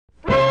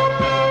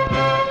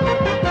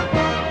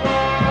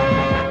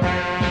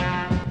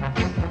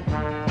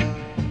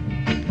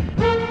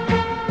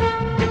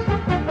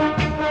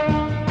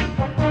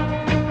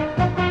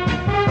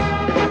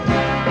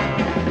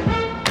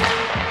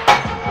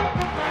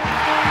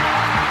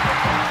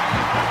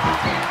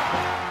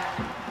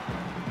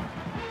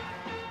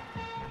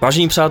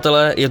Vážení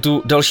přátelé, je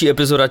tu další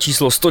epizoda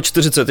číslo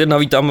 141,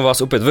 vítáme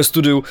vás opět ve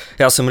studiu,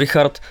 já jsem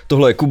Richard,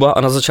 tohle je Kuba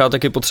a na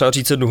začátek je potřeba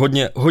říct jednu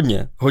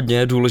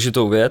hodně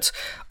důležitou věc.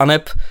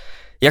 Aneb,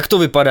 jak to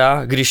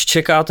vypadá, když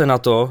čekáte na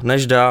to,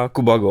 než dá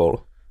Kuba gól?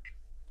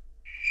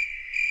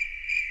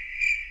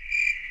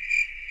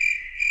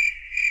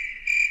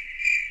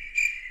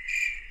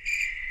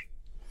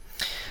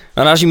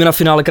 Narážíme na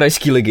finále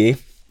krajské ligy.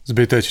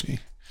 Zbytečný.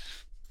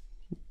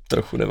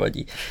 Trochu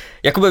nevadí.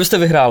 Jakoby vy jste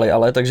vyhráli,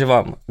 ale takže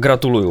vám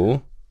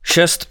gratuluju.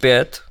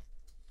 6-5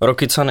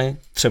 Rokycany,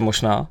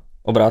 Třemošná,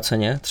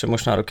 obráceně,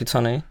 Třemošná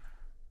Rokycany.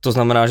 To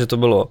znamená, že to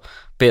bylo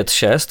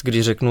 5-6,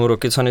 když řeknu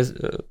Rokycany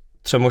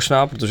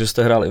Třemošná, protože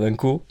jste hráli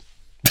venku.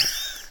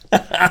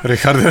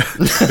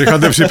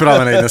 Richard je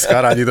připravený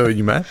dneska, rádi to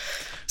vidíme.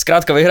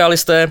 Zkrátka vyhráli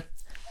jste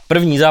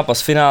první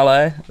zápas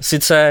finále,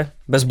 sice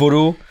bez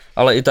bodu,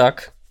 ale i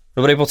tak.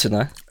 Dobrý pocit,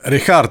 ne?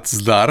 Richard,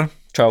 zdar.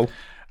 Čau.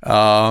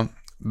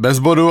 Bez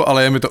bodu,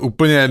 ale je mi to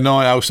úplně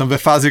jedno, já už jsem ve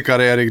fázi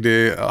kariéry,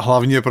 kdy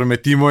hlavní je pro mě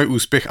týmový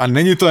úspěch a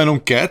není to jenom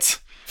kec.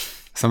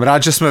 Jsem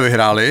rád, že jsme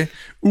vyhráli.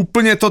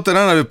 Úplně to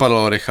teda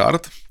nevypadalo,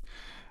 Richard.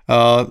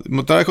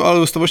 To jako, ale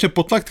dostatečně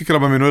potlak ty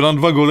krabe, minulý dám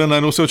 2 góly a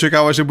najednou se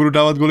očekává, že budu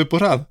dávat góly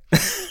pořád.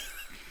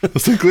 To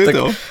jsem klid,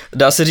 jo.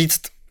 Dá se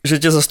říct, že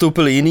tě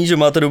zastoupili jiný, že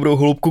máte dobrou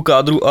hloubku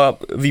kádru a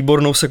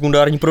výbornou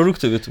sekundární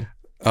produktivitu.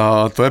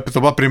 To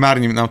byla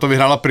primární, nám to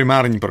vyhrála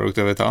primární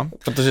produktivita.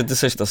 Protože ty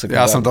seš ta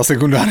sekundární. Já jsem ta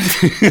sekundární,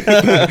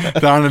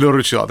 která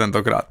nedoručila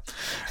tentokrát.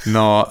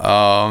 No,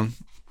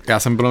 já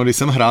jsem plnou, když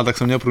jsem hrál, tak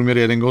jsem měl průměr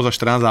 1 gól za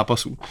 14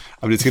 zápasů.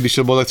 A vždycky, když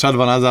to bylo tak třeba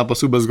 12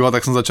 zápasů bez góla,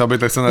 tak jsem začal být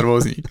tak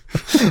nervózní.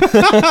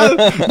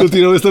 Do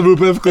té doby jsem byl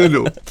úplně v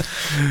klidu.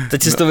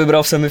 Teď jsi to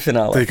vybral v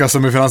semifinále. Teďka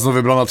semifinále jsem to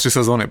vybral na 3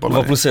 sezóny.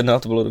 2+1,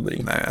 to bylo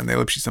dobrý. Ne,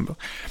 nejlepší jsem byl.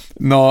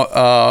 No,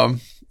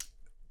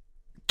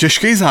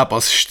 těžký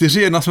zápas,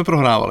 4-1 jsme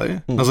prohrávali.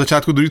 Na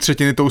začátku druhé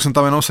třetiny, to už jsem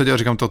tam jenom seděl,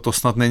 říkám, to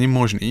snad není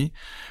možný.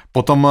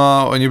 Potom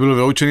oni byli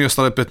vyloučení,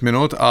 dostali 5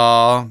 minut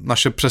a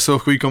naše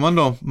přesilovkový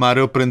komando,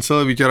 Mario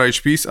Princel, Vítě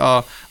Rajčpís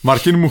a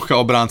Martin Mucha,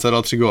 obránce,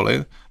 dal 3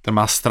 góly. Ten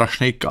má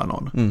strašný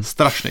kanon.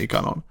 Strašný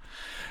kanon.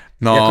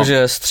 No,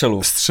 jakože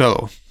střelu.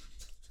 Střelu.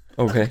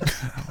 OK.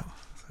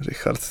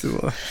 Richard, ty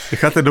vole.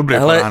 Richard je dobrý,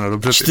 ale páno,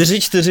 dobře.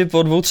 4-4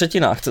 po 2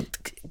 třetinách.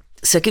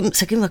 S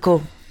jakým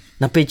jako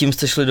napětím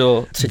jste šli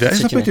do třetí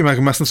třetiny? Napětím,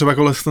 já jsem třeba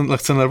jako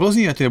lehce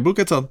nervózní, já ti nebudu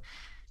kecat.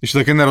 Když je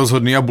taky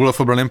nerozhodný a bude v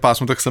obraném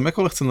pásmu, tak jsem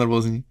jako lehce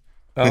nervózní.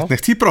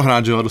 Nechci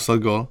prohrát, že jo, dostat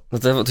gól. No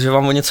to je, že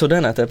vám o něco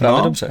jde, ne? To je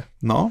právě dobře.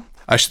 No,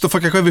 a ještě to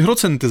fakt jako je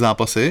vyhrocený ty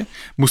zápasy.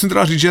 Musím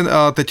teda říct, že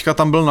teďka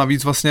tam byl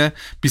navíc vlastně,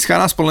 píská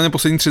nás podle mě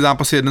poslední 3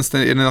 zápasy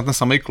jeden na ten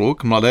samý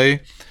kluk, mladý.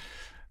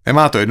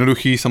 Nemá to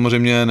jednoduchý,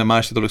 samozřejmě nemá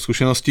ještě tolik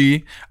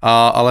zkušeností,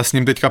 ale s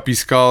ním teďka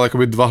pískal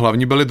jakoby 2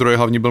 hlavní byli, druhý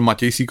hlavní byl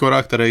Matěj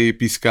Sýkora, který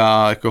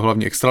píská jako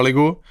hlavní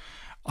extraligu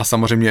a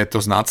samozřejmě je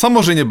to znát.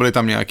 Samozřejmě byly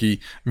tam nějaký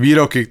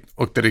výroky,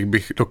 o kterých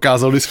bych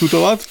dokázal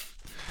diskutovat,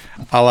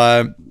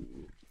 ale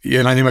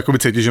je na něm jakoby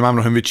cítit, že má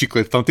mnohem větší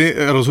klid. Tam ty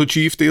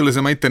rozhodčí v té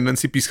lize mají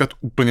tendenci pískat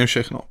úplně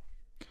všechno.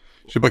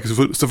 Že pak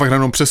se fakt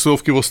jenom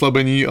přesilovky,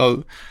 oslabení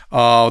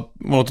a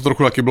ono to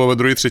trochu taky bylo ve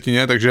druhé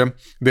třetině, takže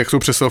jak jsou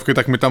přesilovky,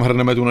 tak my tam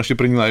hrneme tu naši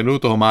první lajnu,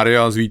 toho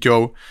Mária s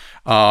Víťou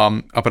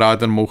a právě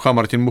ten Moucha,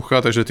 Martin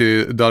Mucha, takže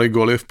ty dali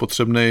góly v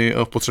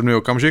potřebný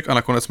okamžik a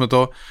nakonec jsme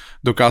to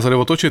dokázali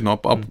otočit. No.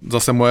 A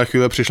zase moje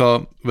chvíle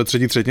přišla ve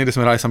třetí třetině, kdy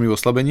jsme hráli samý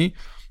oslabení,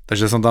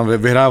 takže jsem tam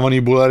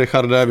vyhrávaný bule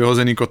Richarde,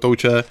 vyhozený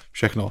kotouče,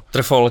 všechno.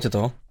 Trefalo tě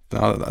to?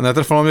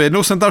 Netrefalo mě,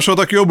 jednou jsem tam šel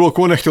takového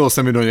bloku, nechtělo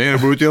se mi do něj,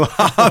 nebudu tě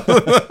lhát.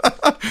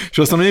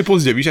 Šel jsem do něj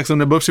pozdě, víš, jak jsem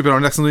nebyl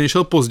připravený, tak jsem do něj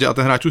šel pozdě a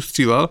ten hráč už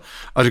střílel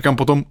a říkám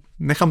potom,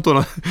 nechám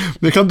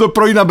to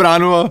projít na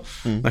bránu a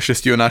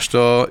naštěstí Jonáš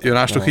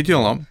to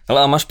chytil, no.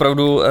 Ale a máš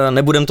pravdu,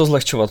 nebudem to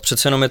zlehčovat,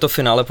 přece jenom je to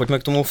finále, pojďme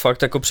k tomu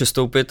fakt jako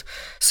přistoupit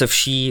se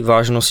vší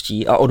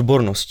vážností a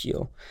odborností,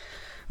 jo.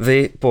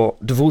 Vy po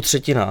 2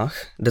 třetinách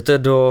jdete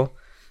do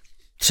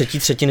třetí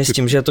třetiny s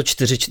tím, že je to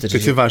 4-4. Ty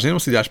jsi vážně, nebo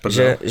si děláš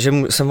prdel?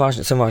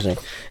 Jsem vážně.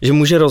 Že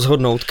může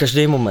rozhodnout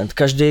každý moment,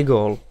 každý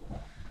gól.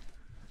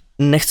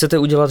 Nechcete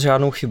udělat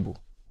žádnou chybu.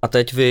 A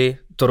teď vy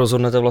to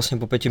rozhodnete vlastně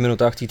po 5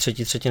 minutách té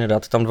třetí třetiny,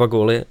 dáte tam 2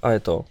 góly a je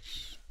to.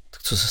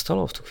 Tak co se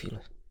stalo v tu chvíli?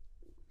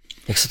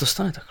 Jak se to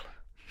stane takhle?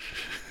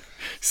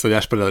 Si to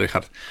děláš prdel,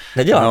 Richard.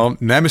 Nedělám. No,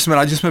 ne, my jsme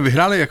rádi, že jsme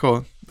vyhráli,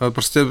 jako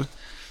prostě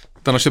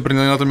ta naše první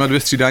na to měla 2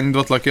 střídání,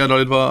 2 tlaky a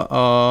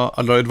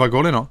dali 2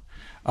 góly, no.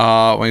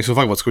 A oni jsou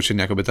fakt odskočení,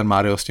 jakoby ten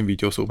Mário s tím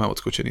Vítěou jsou úplně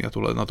odskočený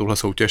na tuhle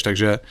soutěž,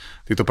 takže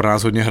ty to pro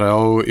nás hodně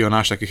hrajou,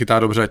 Jonáš taky chytá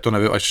dobře,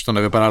 ať to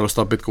nevypadá,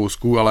 dostal 5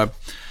 kousků, ale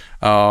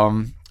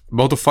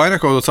bylo to fajn,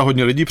 jako docela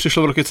hodně lidí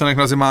přišlo v Rokycanech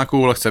na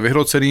zimáku, lehce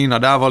vyhrocený,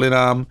 nadávali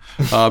nám,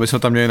 my jsme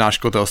tam měli náš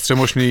kotel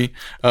Střemošný,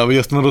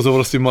 viděl jsi ten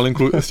rozhovor s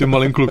tím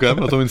malým klukem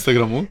na tom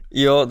Instagramu?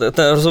 Jo,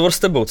 ten rozhovor s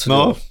tebou, co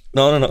no,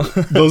 No.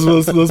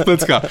 Dost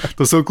pecka.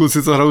 To jsou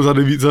kluci, co hrajou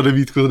za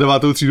devítku, za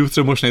 9. třídu v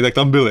Třemošnej, tak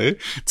tam byli.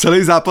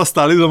 Celý zápas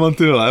stáli za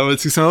mantinelem,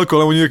 vždycky jsem měl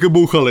kolem, oni jako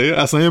bouchali a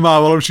já jsem na ně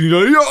mával, všichni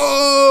dali jo!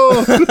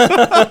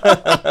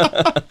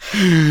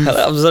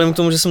 Hele, a vzhledem k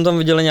tomu, že jsem tam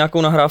viděl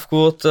nějakou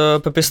nahrávku od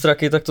Pepy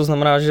Straky, tak to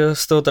znamená, že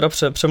jste ho teda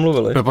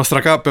přemluvili.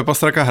 Pepa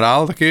Straka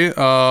hrál taky.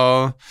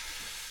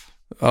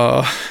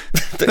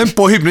 Ten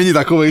pohyb není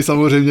takovej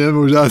samozřejmě,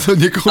 možná to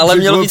někoho ale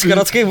měl víc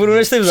kanadských bodů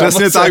než ty v zápase.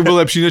 Přesně tak, byl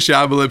lepší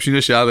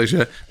než já,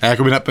 takže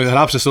jakoby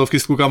hrál přesilovky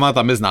s klukama,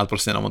 tam je znát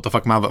prostě, no, on to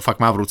fakt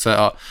má v ruce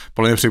a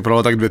podle mě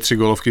připravoval tak 2-3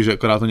 golovky, že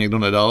akorát to někdo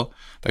nedal,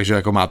 takže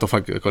jako má to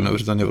fakt jako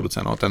neuvěřitelně v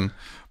ruce, no, ten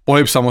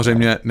pohyb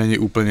samozřejmě není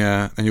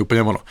úplně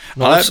ono.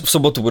 No, ale v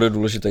sobotu bude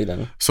důležitý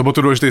den. V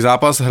sobotu důležitý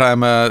zápas,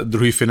 hrajeme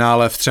druhý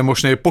finále v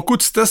Třemošnej.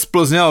 Pokud jste z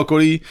Plzně a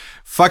okolí,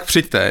 fakt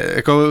přijďte.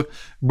 Jako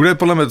bude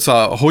podle mě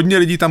docela hodně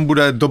lidí tam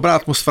bude, dobrá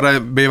atmosféra,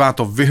 bývá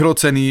to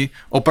vyhrocený,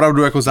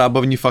 opravdu jako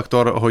zábavní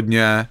faktor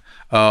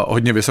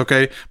hodně vysoký.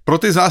 Pro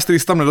ty z vás, kteří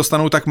se tam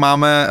nedostanou, tak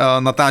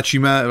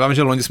natáčíme, vím,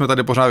 že loni jsme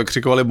tady pořád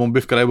vykřikovali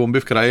bomby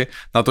v kraji,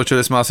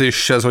 natočili jsme asi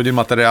 6 hodin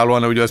materiálu a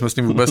neudělali jsme s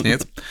tím vůbec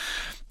nic.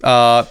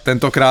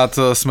 Tentokrát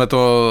jsme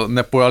to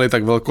nepojali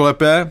tak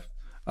velkolepě,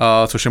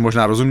 což je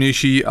možná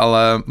rozumnější,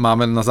 ale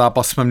na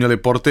zápas jsme měli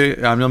porty,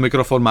 já měl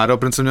mikrofon, Mário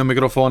Prince měl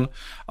mikrofon,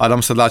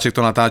 Adam Sedláček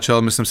to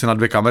natáčel, myslím si na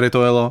 2 kamery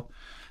to jelo,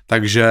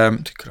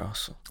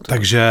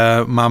 takže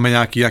máme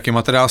nějaký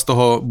materiál z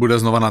toho, bude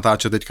znova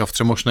natáčet teďka v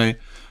Třemošnej,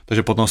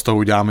 takže potom z toho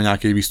uděláme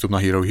nějaký výstup na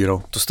Hero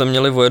Hero. To jste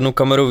měli o 1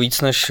 kameru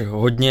víc než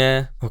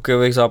hodně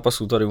hokejových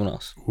zápasů tady u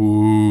nás.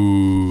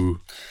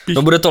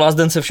 No bude to Last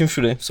Dance vším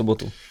všudy v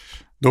sobotu.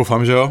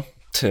 Doufám, že jo.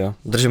 Jo,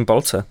 držím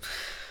palce.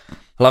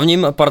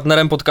 Hlavním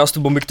partnerem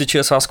podcastu Bomby k tyči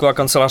je sázková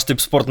kancelář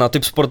Tipsport. Na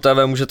Tipsport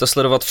TV můžete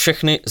sledovat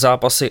všechny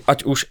zápasy,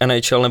 ať už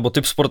NHL nebo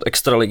Tipsport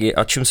Extraligy,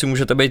 a čím si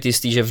můžete být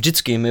jistý, že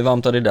vždycky my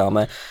vám tady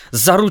dáme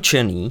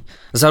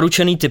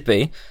zaručený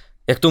tipy,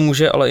 jak to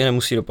může, ale i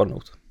nemusí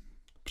dopadnout.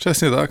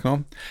 Přesně tak,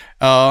 no.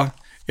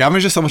 Já vím,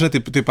 že samozřejmě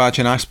Tipáč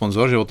je náš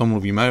sponzor, že o tom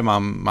mluvíme,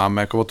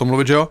 máme jako o tom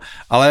mluvit, že jo,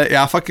 ale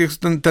já fakt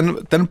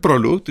ten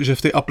produkt, že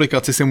v té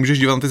aplikaci si můžeš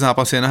dívat na ty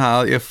zápasy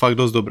NHL, je fakt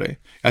dost dobrý.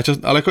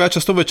 Ale já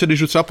často večer, když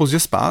jdu třeba pozdě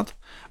spát,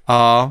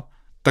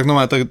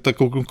 tak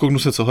kouknu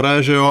se, co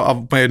hraje, že jo, a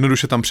úplně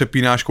jednoduše tam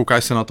přepínáš,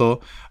 koukáš se na to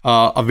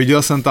a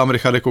viděl jsem tam,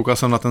 Richarde, koukal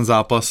jsem na ten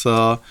zápas,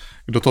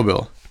 kdo to byl?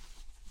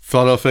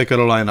 Philadelphia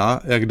Carolina,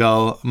 jak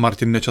dal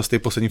Martin Nečastý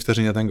poslední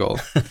vteřině ten gol.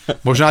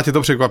 Možná tě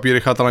to překvapí,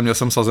 Richard, ale měl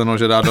jsem sazeno,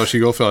 že dá další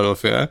gol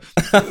Philadelphia.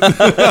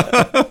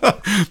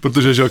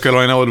 Protože že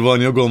Carolina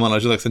odvolanýho golmana,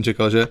 že tak jsem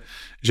čekal,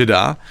 že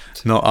dá.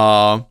 No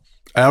a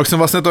já už jsem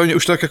vlastně to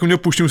už tak jako měl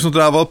puštím, už jsem to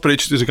dával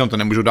pryč, říkám, to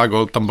nemůžu dát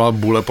gol, tam byla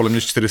bůle podle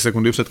mě 4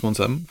 sekundy před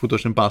koncem v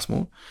útočném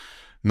pásmu.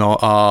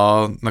 No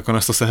a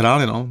nakonec to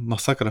sehráli, no,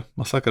 masakr.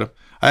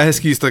 A je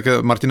hezký, tak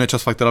Martin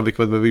Nečas fakt teda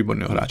vykvedl ve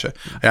výborného hráče.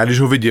 A já když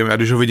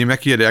ho vidím,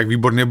 jak jede, jak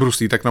výborně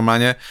bruslí, tak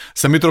normálně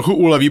se mi trochu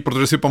uleví,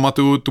 protože si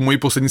pamatuju tu moji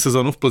poslední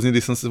sezonu v Plzni,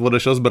 když jsem se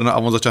odešel z Brna a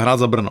on začal hrát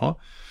za Brno.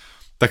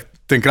 Tak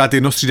tenkrát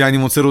jedno střídání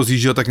moc se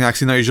rozjížděl, tak nějak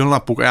si najížděl na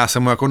puk a já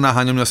jsem mu jako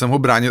naháněl, měl jsem ho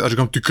bránit a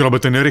říkám, ty krabe,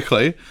 ten je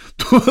rychlej.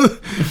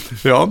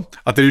 Jo?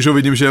 A teď, když ho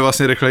vidím, že je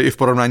vlastně rychlej i v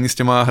porovnání s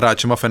těma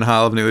hráčema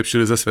NHL v nejlepší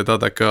lize světa,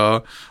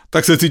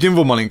 tak se cítím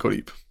o malinko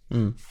líp.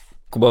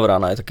 Kuba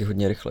Vrána je taky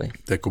hodně rychlej.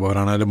 Kuba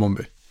Vrána je do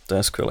bomby. To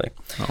je skvělý.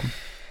 No.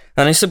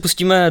 A než se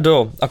pustíme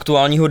do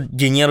aktuálního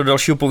dění a do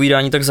dalšího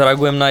povídání, tak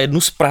zareagujeme na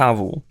jednu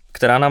zprávu,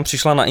 která nám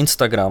přišla na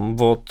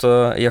Instagram od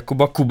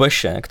Jakuba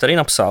Kubeše, který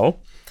napsal: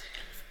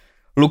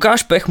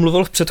 Lukáš Pech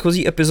mluvil v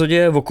předchozí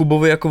epizodě o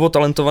Kubovi jako o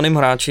talentovaném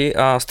hráči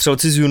a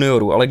střelci z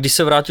junioru, ale když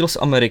se vrátil z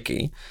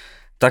Ameriky,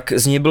 tak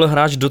z něj byl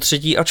hráč do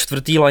 3. a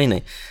 4.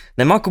 lajny.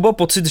 Nemá Kuba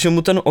pocit, že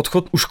mu ten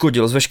odchod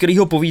uškodil? Z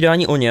veškerého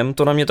povídání o něm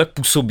to na mě tak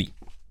působí.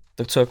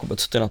 Tak co, Jakube,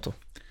 co ty na to?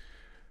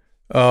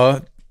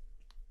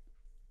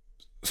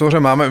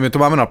 Samozřejmě my to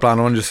máme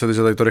naplánované, že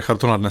tady to Richard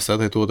to nadnese,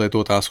 tady tu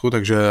otázku,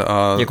 takže...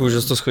 Jako,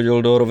 že jsi to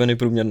schodil do roviny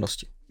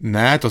průměrnosti.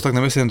 Ne, to tak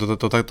nemyslím,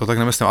 to tak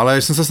nemyslím, ale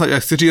já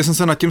chci říct, že jsem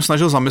se nad tím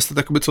snažil zamyslet,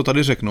 jakoby, co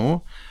tady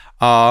řeknu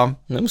a...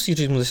 Nemusíš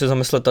říct, musíš se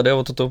zamyslet tady a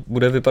o to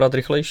bude vypadat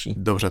rychlejší.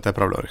 Dobře, to je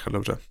pravda, Richard,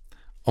 dobře.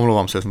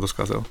 Omlouvám se, jsem to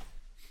zkazil.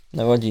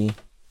 Nevadí,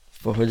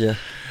 v pohodě.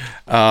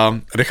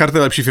 Richard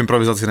je lepší v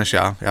improvizaci než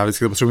já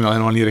vždycky to potřebuji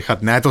nalénovaný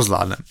Richard, ne, to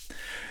zvládne.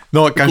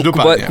 No,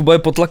 každopádně. Kuba je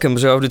pod tlakem,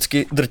 že já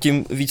vždycky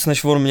drtím víc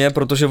než on mě,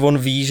 protože on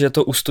ví, že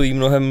to ustojí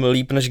mnohem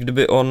líp, než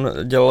kdyby on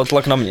dělal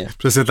tlak na mě.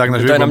 Přesně tak,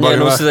 než by na mě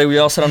jednou si tady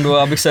udělal srandu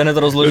a abych se hned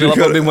rozložil a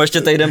pak bych mu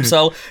ještě týden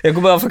psal,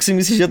 Jakube, a fakt si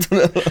myslíš, že to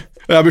ne...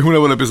 Já bych mu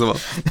neodepisoval.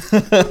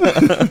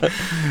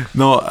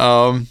 No,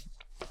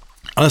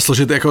 ale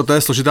to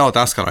je složitá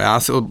otázka. No. Já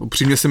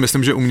upřímně si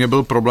myslím, že u mě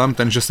byl problém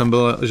ten, že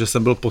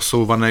jsem byl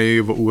posouvaný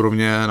v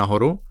úrovně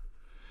nahoru.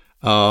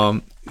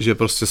 Že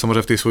prostě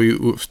samozřejmě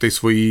v té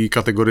svojí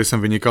kategorii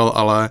jsem vynikal,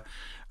 ale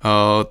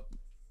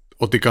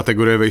o ty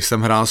kategorie vejš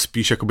jsem hrál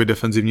spíš jakoby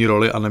defenzivní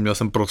roli a neměl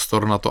jsem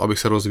prostor na to, abych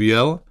se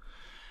rozvíjel.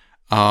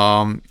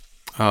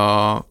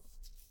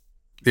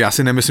 Já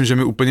si nemyslím, že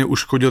mi úplně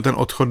uškodil ten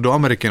odchod do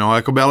Ameriky, no,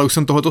 jakoby, ale už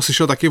jsem tohoto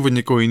slyšel taky od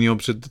někoho jiného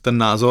před ten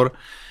názor.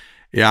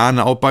 Já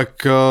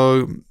naopak,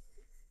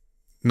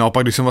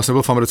 když jsem vlastně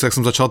byl v Americe, tak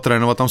jsem začal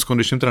trénovat tam s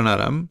kondičním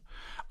trenérem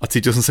a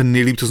cítil jsem se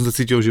nejlíp, co jsem se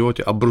cítil v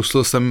životě a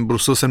brusil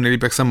jsem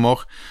nejlíp, jak jsem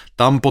mohl.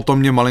 Tam potom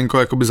mě malinko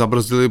jakoby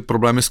zabrzdily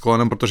problémy s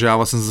kolenem, protože já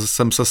vlastně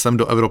jsem se sem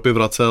do Evropy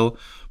vracel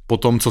po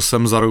tom, co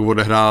jsem za rok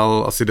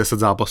odehrál asi 10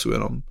 zápasů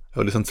jenom.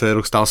 Když jsem celý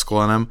rok stál s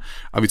kolenem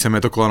a více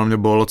mě to koleno mě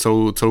bolelo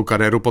celou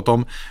kariéru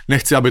potom.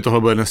 Nechci, aby tohle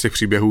byl jeden z těch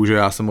příběhů, že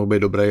já jsem mohl být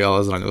dobrý,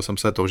 ale zranil jsem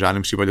se, to v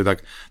žádném případě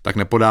tak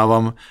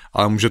nepodávám,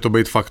 ale může to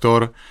být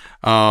faktor.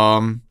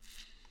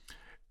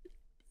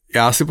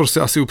 Já si prostě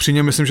asi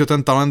upřímně myslím, že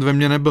ten talent ve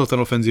mně nebyl ten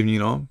ofenzivní,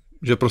 no.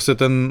 Že prostě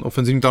ten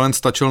ofenzivní talent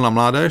stačil na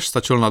mládež,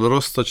 stačil na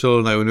dorost,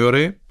 stačil na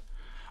juniory,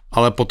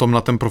 ale potom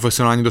na ten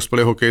profesionální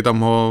dospělý hokej tam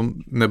ho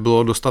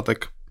nebylo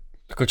dostatek.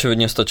 Tak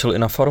očividně stačil i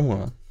na farmu,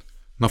 ne?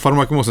 Na farmu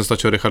jak moc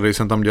nestačil, Richard, když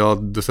jsem tam dělal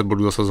 10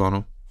 bodů za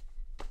sezónu.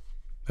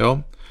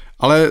 Jo?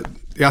 Ale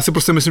já si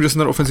prostě myslím, že jsem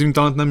ten ofenzivní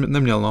talent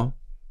neměl, no.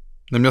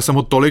 Neměl jsem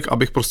ho tolik,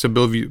 abych prostě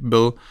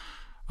byl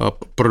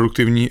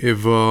produktivní i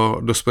v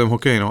dospělém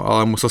hokeji, no,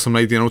 ale musel jsem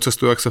najít jinou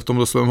cestu, jak se v tom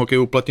dospělém hokeji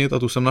uplatnit a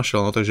tu jsem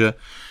našel, no, takže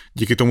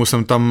díky tomu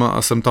jsem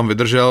tam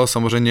vydržel,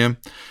 samozřejmě.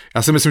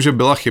 Já si myslím, že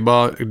byla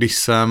chyba, když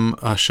jsem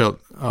šel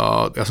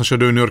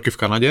do juniorky v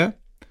Kanadě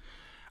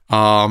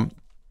a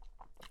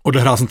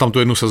odehrál jsem tam tu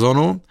jednu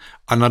sezonu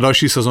a na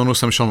další sezonu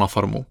jsem šel na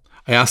farmu.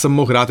 A já jsem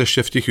mohl hrát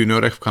ještě v těch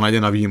juniorech v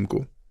Kanadě na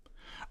výjimku.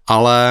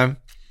 Ale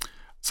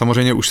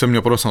samozřejmě už jsem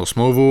měl podepsanou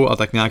smlouvu a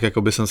tak nějak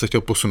jakoby jsem se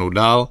chtěl posunout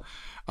dál.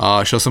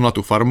 A šel jsem na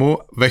tu farmu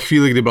ve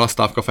chvíli, kdy byla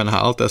stávka v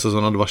NHL, to je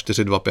sezona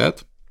 2-4-2-5.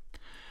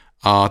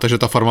 A takže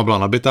ta farma byla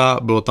nabitá,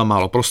 bylo tam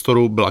málo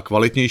prostoru, byla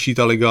kvalitnější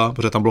ta liga,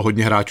 protože tam bylo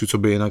hodně hráčů, co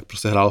by jinak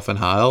prostě hrálo v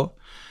NHL.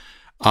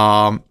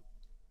 A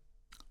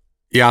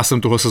já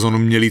jsem tuhle sezonu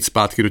měl jít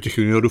zpátky do těch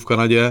juniorů v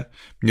Kanadě,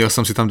 měl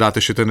jsem si tam dát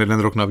ještě ten jeden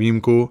rok na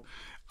výjimku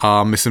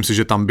a myslím si,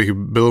 že tam bych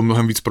byl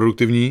mnohem víc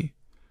produktivní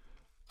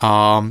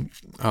a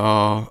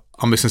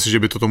myslím si, že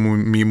by to tomu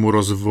mýmu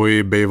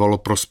rozvoji bývalo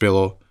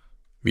prospělo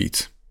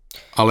víc.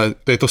 Ale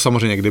to je to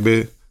samozřejmě,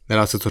 kdyby,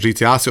 nedá se to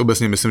říct, já si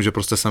obecně myslím, že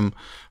prostě jsem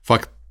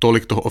fakt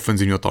tolik toho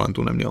ofenzivního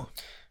talentu neměl.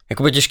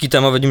 Jakoby těžký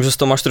téma, vidím, že z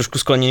toho máš trošku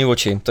skleněný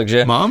oči,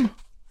 takže... Mám?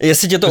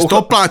 Jestli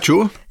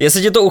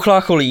tě to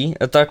uchlácholí,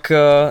 tak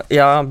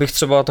já bych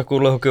třeba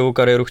takovouhle hokejovou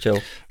kariéru chtěl.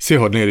 Jsi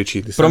hodnej,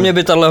 Richie. Pro mě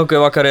by tahle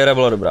hokejová kariéra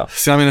byla dobrá.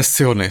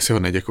 Jsi hodnej,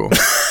 děkuju.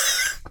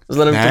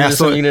 Vzhledem k tomu, že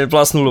jsem nikdy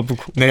neplásnul do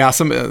puku. Ne,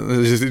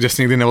 že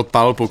jsi nikdy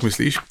neodpálil puk,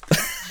 myslíš?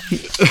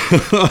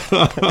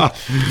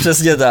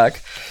 Přesně tak.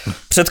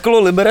 Předkolo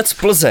Liberec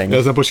Plzeň.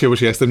 Já jsem počkej,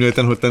 jak jste měli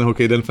ten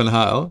hokej den v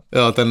NHL,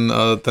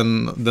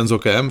 ten den s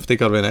hokejem v té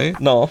Karvinej,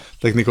 no.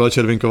 Tak Nikola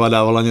Červinková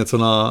dávala něco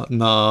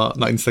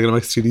na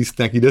Instagramech 3D z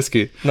nějaký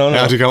desky. No. A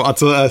já říkám, a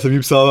co, já jsem jí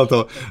psal na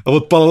to. A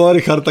odpaloval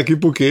Richard taky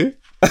puky.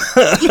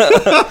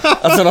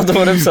 A co na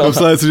to odepsal?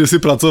 Napsal něco, že jsi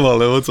pracoval,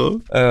 nebo co?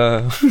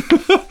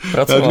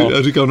 Pracoval.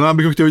 Já říkám, no já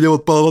bych ho chtěl vidět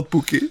odpalovat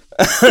puky.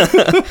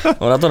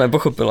 Ona to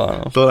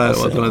nepochopila, no.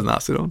 To nezná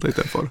si, no, to je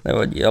ten for.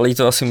 Nevadí, ale jí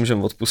to asi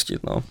můžeme odpustit,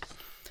 no.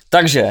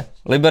 Takže,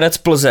 Liberec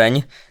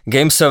Plzeň,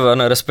 Game 7,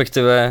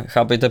 respektive,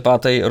 chápejte,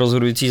 5.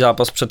 rozhodující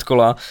zápas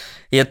předkola.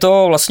 Je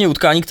to vlastně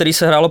utkání, který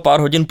se hrálo pár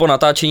hodin po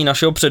natáčení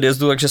našeho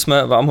předjezdu, takže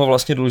jsme vám ho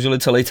vlastně dlužili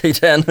celý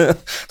týden,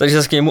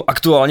 takže se k němu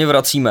aktuálně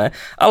vracíme,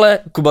 ale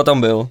Kuba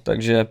tam byl,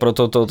 takže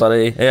proto to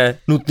tady je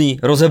nutný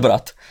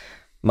rozebrat.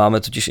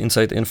 Máme totiž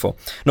inside info.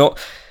 No,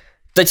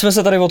 teď jsme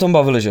se tady o tom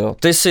bavili, že jo?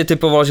 Ty si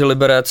typoval, že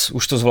Liberec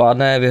už to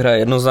zvládne, vyhraje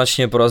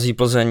jednoznačně, porazí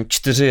Plzeň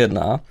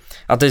 4-1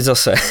 a teď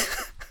zase...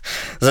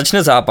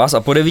 Začne zápas a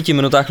po 9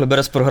 minutách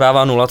Liberec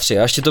prohrává 0-3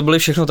 a ještě to byly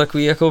všechno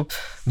takový jako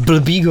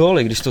blbý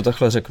góly, když to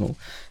takhle řeknu.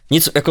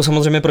 Nic jako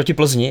samozřejmě proti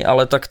Plzni,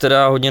 ale tak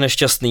teda hodně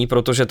nešťastný,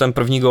 protože ten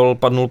první gól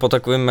padnul po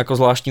takovým jako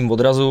zvláštním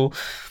odrazu,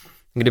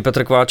 kdy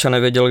Petr Kváča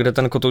nevěděl, kde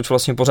ten kotouč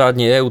vlastně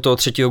pořádně je, u toho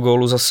 3.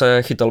 gólu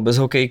zase chytal bez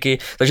hokejky,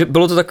 takže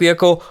bylo to takový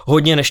jako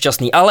hodně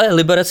nešťastný, ale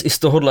Liberec i z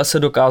tohohle se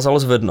dokázal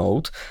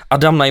zvednout.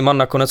 Adam Najman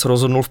nakonec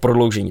rozhodnul v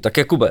prodloužení. Tak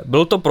Jakube,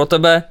 byl to pro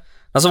tebe,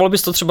 nazval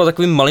bys to třeba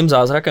takovým malým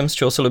zázrakem, z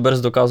čeho se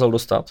Liberec dokázal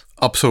dostat?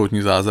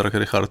 Absolutní zázrak,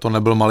 Richard, to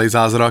nebyl malý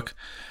zázrak.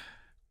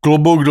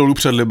 Klobouk dolů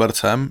před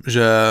Libercem,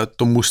 že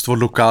to mužstvo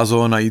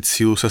dokázalo najít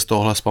sílu se z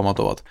tohohle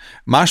zpamatovat.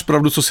 Máš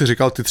pravdu, co jsi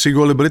říkal, ty 3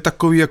 góly byly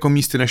takový jako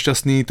místy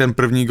nešťastný, ten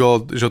první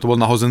gól, že to byl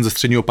nahozen ze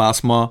středního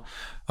pásma,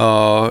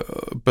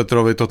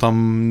 Petrovi to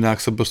tam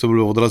nějak se prostě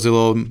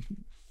odrazilo,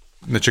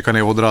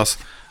 nečekaný odraz,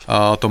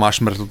 Tomáš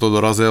Mrtl to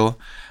dorazil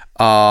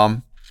a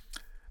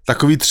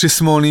takový 3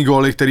 smolný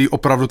góly, který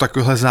opravdu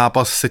takovýhle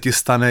zápas se ti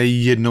stane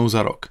jednou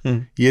za rok.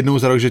 Jednou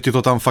za rok, že ti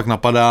to tam fakt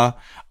napadá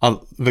a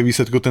ve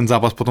výsledku ten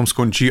zápas potom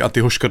skončí a ty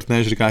ho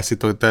škrtneš, říkáš si,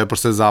 to je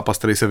prostě zápas,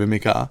 který se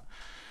vymyká.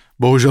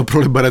 Bohužel pro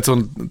Liberec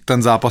on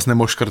ten zápas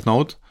nemohl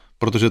škrtnout,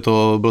 protože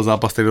to byl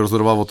zápas, který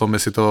rozhodoval o tom,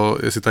 jestli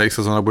ta jejich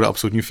sezona bude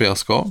absolutní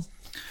fiasko.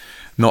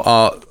 No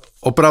a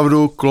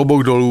opravdu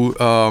klobouk dolů,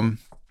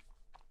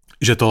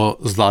 že to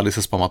zvládli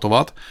se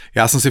zpamatovat.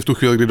 Já jsem si v tu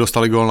chvíli, kdy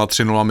dostali gól na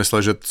 3-0,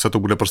 myslel, že se to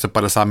bude prostě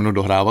 50 minut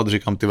dohrávat.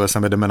 Říkám, ty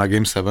sem jedeme na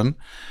Game 7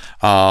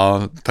 a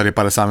tady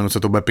 50 minut se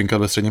to bude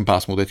pinkat ve středním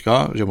pásmu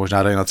teďka, že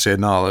možná dají na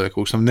 3-1, ale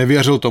jako už jsem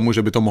nevěřil tomu,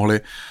 že by to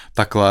mohli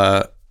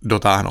takhle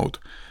dotáhnout.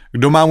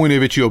 Kdo má můj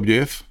největší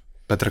obdiv?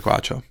 Petr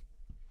Kváča.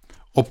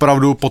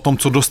 Opravdu po tom,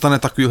 co dostane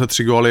takovýhle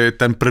 3 góly,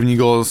 ten první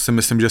gól si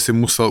myslím, že si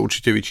musel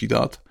určitě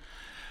vyčítat.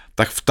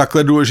 Tak v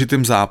takhle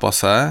důležitém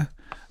zápase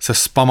se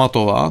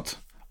spamatovat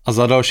a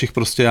za dalších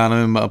prostě, já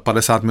nevím,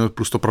 50 minut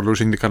plus to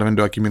prodloužení, teďka nevím,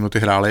 do jaký minuty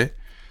hráli,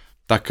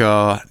 tak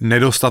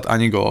nedostat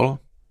ani gól.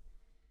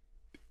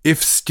 I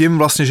s tím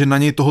vlastně, že na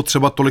něj toho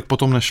třeba tolik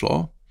potom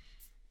nešlo,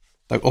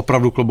 tak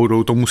opravdu klobouk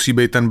dolů, to musí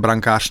být ten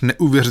brankář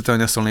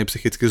neuvěřitelně silný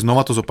psychicky.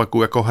 Znova to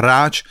zopakuju, jako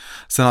hráč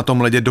se na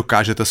tom ledě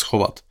dokážete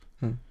schovat.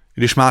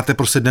 Když máte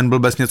prostě den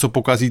blbec, něco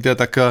pokazíte,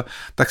 tak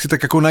si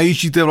tak jako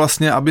najíždíte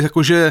vlastně, aby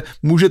jakože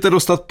můžete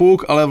dostat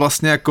puk, ale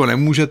vlastně jako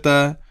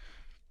nemůžete,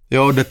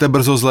 jo, jdete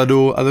brzo z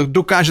ledu a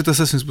dokážete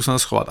se svým způsobem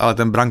schovat, ale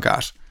ten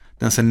brankář,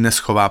 ten se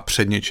neschová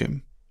před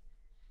ničím.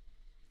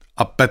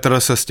 A Petr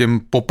se s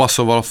tím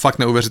popasoval fakt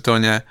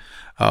neuvěřitelně,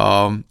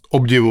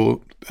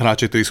 obdivu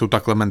hráče, kteří jsou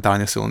takhle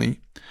mentálně silný.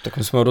 Tak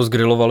my jsme ho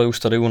rozgrilovali už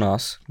tady u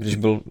nás, když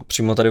byl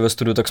přímo tady ve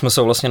studiu, tak jsme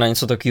se vlastně na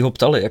něco takového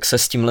ptali, jak se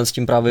s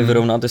tím právě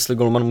vyrovnat, jestli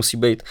golman musí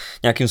být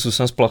nějakým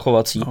způsobem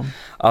splachovací. No.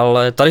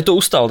 Ale tady to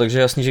ustál, takže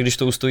jasný, že když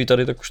to ustojí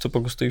tady, tak už to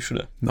pak ustojí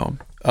všude. No.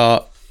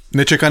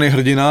 Nečekaný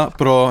hrdina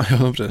pro,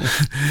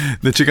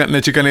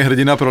 nečekaný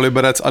hrdina pro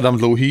Liberec Adam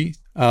Dlouhý,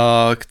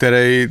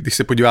 který, když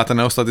se podíváte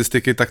na jeho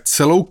statistiky, tak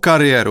celou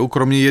kariéru,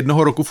 kromě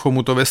 1 roku v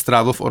Chomutově,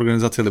 strávil v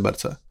organizaci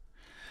Liberce.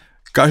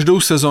 Každou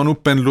sezonu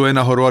pendluje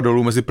nahoru a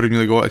dolů mezi první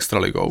ligou a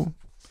extraligou.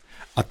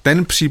 A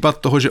ten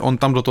případ toho, že on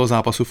tam do toho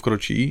zápasu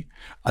vkročí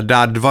a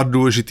dá 2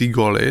 důležitý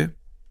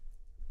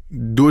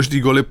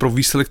góly pro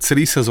výsledek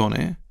celé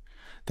sezony,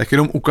 tak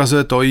jenom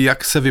ukazuje to,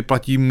 jak se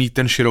vyplatí mít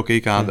ten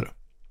široký kádr.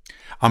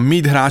 A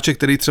mít hráče,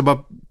 který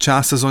třeba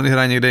část sezony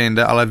hraje někde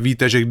jinde, ale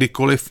víte, že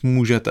kdykoliv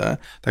můžete,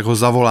 tak ho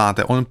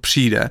zavoláte, on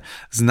přijde,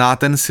 zná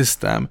ten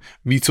systém,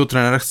 ví, co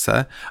trenér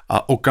chce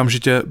a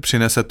okamžitě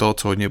přinese to,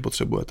 co od něj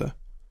potřebujete.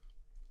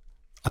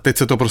 A teď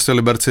se to prostě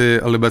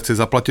Liberci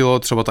zaplatilo,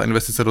 třeba ta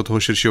investice do toho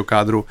širšího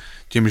kádru,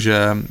 tím,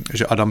 že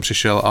Adam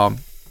přišel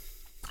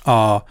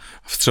a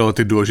vstřelil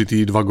ty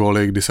důležitý 2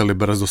 góly, kdy se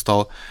Liberec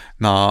dostal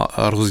na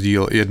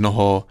rozdíl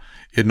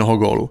jednoho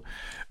gólu.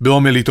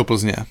 Bylo mi líto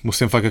Plzně,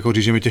 musím fakt jako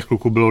říct, že mi těch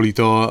kluků bylo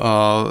líto.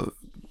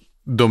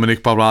 Dominik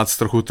Pavlác,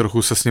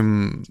 trochu se s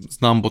ním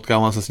znám,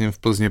 potkávám se s ním v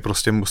Plzni,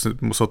 prostě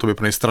muselo to být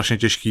pro něj strašně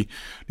těžký,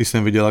 když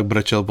jsem viděl, jak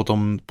brečel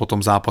po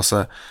tom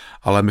zápase,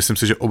 ale myslím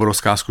si, že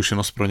obrovská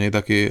zkušenost pro něj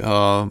taky,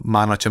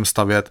 má na čem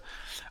stavět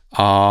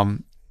a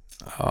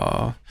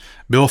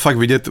bylo fakt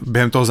vidět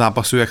během toho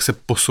zápasu, jak se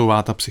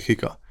posouvá ta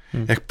psychika.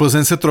 Jak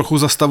Plzeň se trochu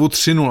za stavu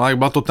 3-0, jak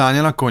byla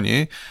totálně na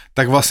koni,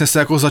 tak vlastně se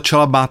jako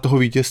začala bát toho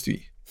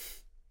vítězství.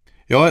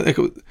 Jo,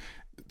 jako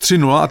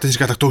 3-0 a teď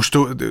říká, tak to už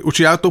to,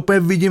 určitě já to úplně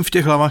vidím v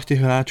těch hlavách těch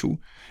hráčů,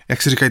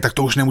 jak si říkají, tak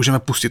to už nemůžeme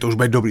pustit, to už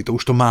bude dobrý, to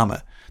už to máme.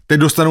 Teď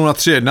dostanou na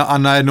 3-1 a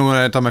najednou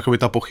je tam jakoby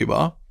ta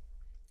pochyba.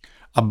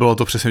 A bylo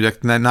to přesně,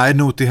 jak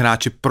najednou ty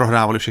hráči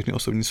prohrávali všechny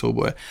osobní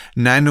souboje.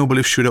 Najednou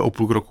byli všude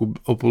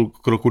o půl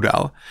kroku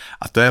dál.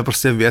 A to je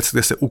prostě věc,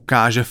 kde se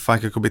ukáže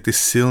fakt jakoby ty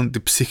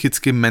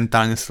psychicky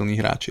mentálně silní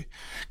hráči,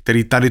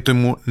 který tady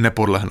tomu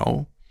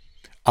nepodlehnou.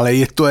 Ale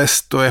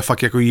to je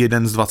fakt jako 1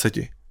 z 20,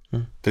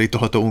 který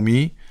tohle to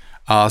umí.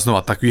 A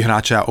znova, takový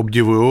hráče já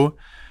obdivuju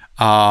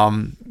a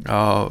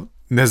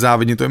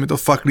nezávidně, to je mi to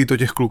fakt líto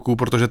těch kluků,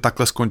 protože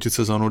takhle skončit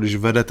sezonu, když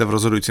vedete v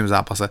rozhodujícím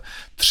zápase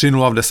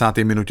 3-0 v 10.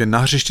 minutě na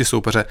hřišti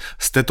soupeře,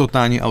 jste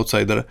totální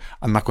outsider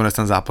a nakonec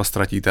ten zápas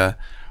ztratíte,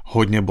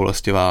 hodně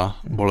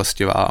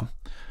bolestivá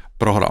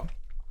prohra.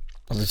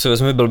 A teď si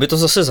vezmi, byl by to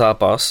zase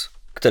zápas,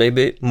 který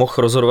by mohl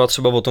rozhodovat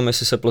třeba o tom,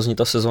 jestli se Plzni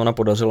ta sezóna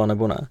podařila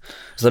nebo ne.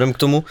 Vzhledem k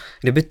tomu,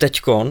 kdyby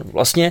teďkon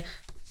vlastně,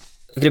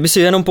 kdyby si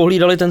jenom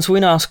pohlídali ten svůj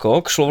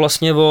náskok, šlo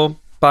vlastně o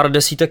pár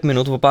desítek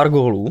minut, o pár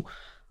gólů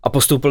a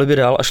postoupili by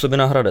dál a šli by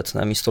na Hradec,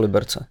 ne místo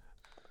Liberce.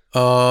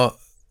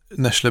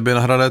 Nešli by na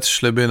Hradec,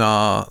 šli by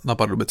na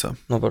Pardubice.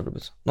 Na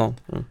Pardubice,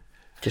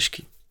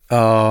 těžký.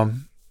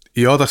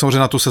 Jo, tak samozřejmě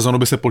na tu sezonu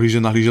by se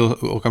nahlížel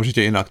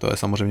okamžitě jinak, to je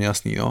samozřejmě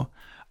jasný, no.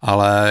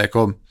 Ale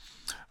jako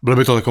byl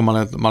by to jako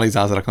malý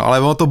zázrak, no. Ale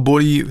ono to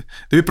bolí,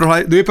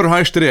 kdyby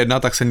prohráli 4-1,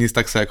 tak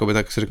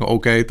si řeknu,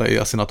 OK, tady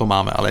asi na to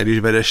máme, ale když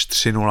vedeš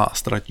 3-0 a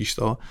ztratíš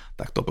to,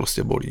 tak to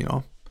prostě bolí,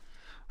 no.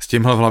 S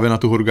tímhle v hlavě na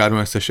tu Hurgádu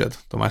nechceš jet,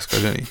 to máš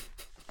zkažený.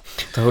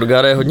 Ta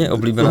Hurgáda je hodně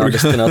oblíbená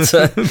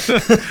destinace.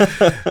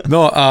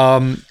 No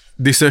a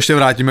když se ještě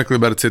vrátíme k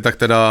Liberci, tak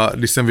teda,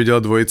 když jsem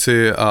viděl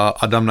dvojici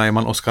Adam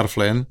Najman, Oskar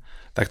Flynn,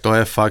 tak to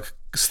je fakt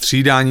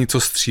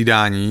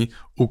střídání,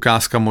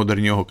 ukázka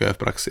moderního hokeje v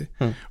praxi.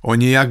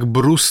 Oni jak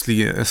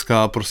bruslí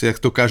dneska, prostě jak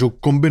dokážou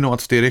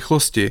kombinovat v té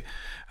rychlosti,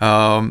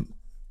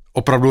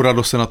 opravdu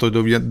radost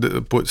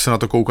se na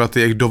to koukat,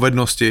 jejich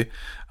dovednosti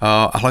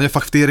a hlavně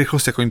fakt v té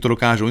rychlosti, jako jim to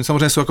dokážou. Oni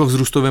samozřejmě jsou jako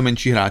vzrůstově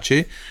menší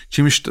hráči,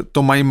 čímž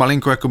to mají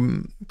malinko, jako,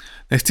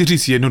 nechci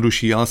říct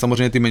jednodušší, ale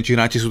samozřejmě ty menší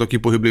hráči jsou taky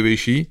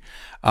pohyblivější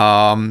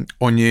a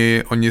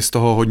oni z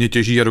toho hodně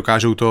těží a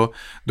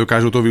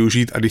dokážou to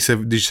využít a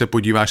když se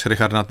podíváš,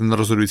 Richard, na ten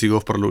rozhodující gól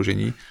v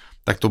prodloužení,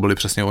 tak to byli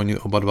přesně oni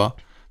oba dva.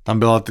 Tam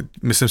byla,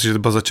 myslím si, že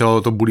to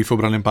začalo to bulí v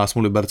obranném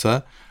pásmu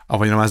Liberce a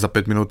oni normálně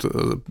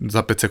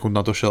za 5 sekund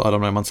na to šel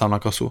Adam Neumann sám na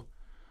kasu.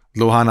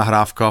 Dlouhá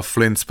nahrávka,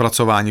 flint,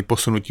 zpracování,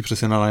 posunutí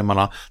přesně na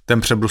Neumana,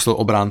 ten přebruslil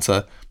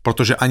obránce,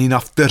 protože ani na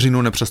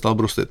vteřinu nepřestal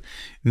bruslit.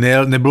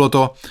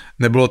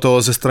 Nebylo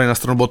to ze strany na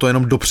stranu, bylo to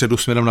jenom dopředu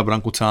směrem na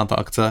branku celá ta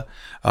akce.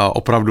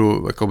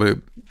 Opravdu jakoby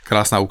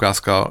krásná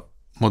ukázka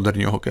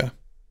moderního hokeje.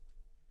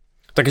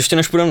 Tak ještě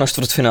než půjdeme na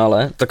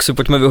čtvrtfinále, tak si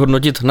pojďme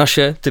vyhodnotit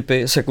naše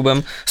tipy s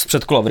Jakubem z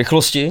předkola v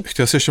rychlosti.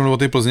 Chtěl jsi ještě mluvit o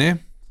té Plzni?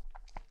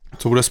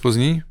 Co bude z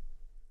Plzní?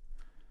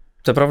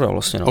 To je pravda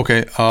vlastně, no.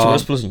 Okay, co bude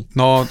z Plzní?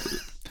 No,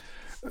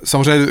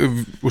 samozřejmě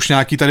už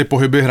nějaký tady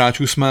pohyby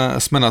hráčů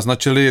jsme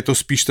naznačili, je to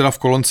spíš teda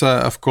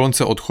v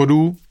kolonce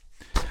odchodů.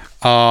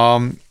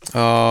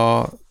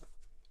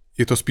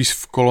 Je to spíš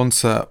v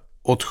kolonce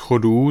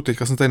odchodů,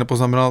 teďka jsem tady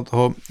nepoznamenal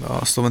toho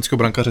slovenského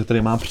brankáře,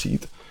 který má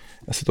přijít.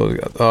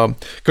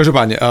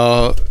 Každopádně,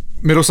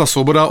 Miroslav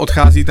Svoboda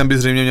odchází, ten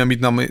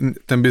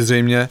by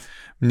zřejmě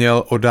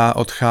měl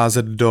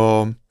odcházet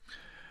do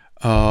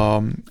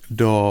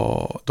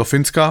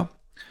Finska.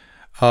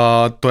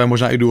 To je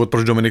možná i důvod,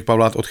 proč Dominik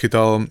Pavlát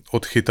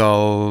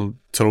odchytal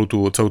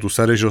celou tu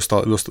sérii, že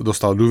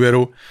dostal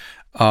důvěru.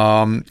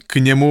 K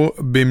němu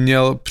by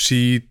měl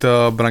přijít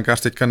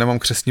brankář, teďka nemám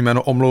křestní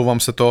jméno, omlouvám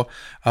se to,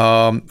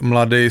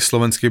 mladý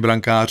slovenský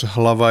brankář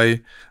Hlavaj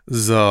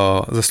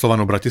ze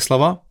Slovanu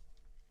Bratislava.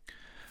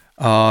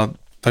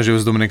 Takže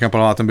s Dominikem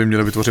Pavlátem by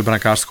měli vytvořit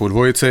brankářskou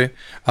dvojici.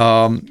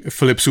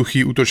 Filip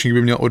Suchý, útočník,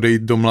 by měl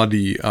odejít do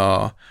mladý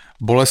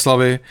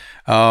Boleslavy.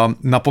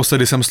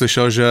 Naposledy jsem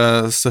slyšel, že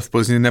se v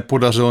Plzni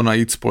nepodařilo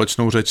najít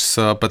společnou řeč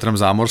s Petrem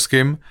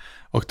Zámorským,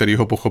 o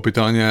kterýho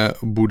pochopitelně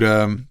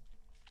bude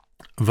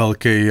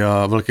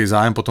velký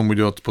zájem,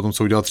 potom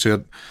co udělal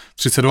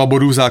 32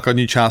 bodů v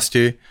základní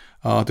části.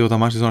 Ty ho tam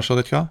máš, ty jsi ho našel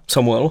teďka?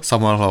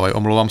 Samuel Hlavaj,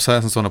 omlouvám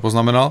se, jsem se to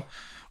nepoznamenal.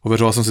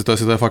 Ověřoval jsem si to,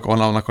 jestli to je fakt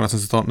on, ale nakonec jsem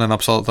si to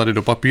nenapsal tady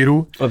do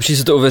papíru. Lepší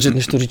si to ověřit,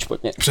 než to říct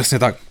špatně. Přesně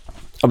tak.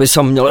 Aby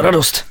sám měl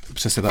radost.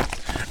 Přesně tak.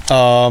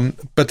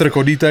 Petr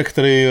Kodítek,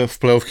 který v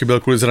playoff chyběl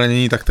kvůli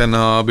zranění, tak ten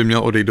by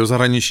měl odejít do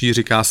zahraničí,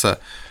 říká se,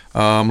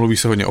 mluví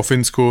se hodně o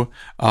Finsku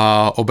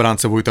a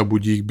obránce Vojta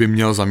Budík by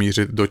měl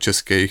zamířit do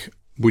Českých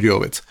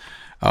Budějovic.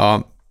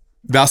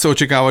 Dá se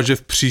očekávat, že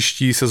v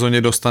příští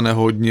sezóně dostane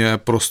hodně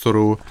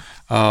prostoru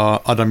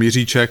Adam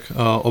Jiříček,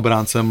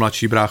 obránce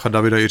mladší brácha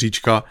Davida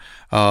Jiříčka.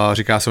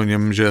 Říká se o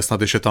něm, že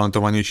snad ještě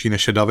talentovanější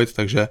než je David,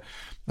 takže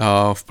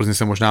v Plzni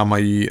se možná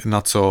mají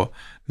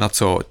na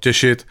co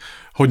těšit.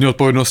 Hodně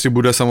odpovědnosti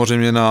bude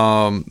samozřejmě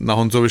na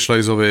Honzovi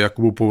Šlejzovi,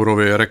 Jakubu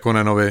Pourovi,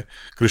 Rekonenovi,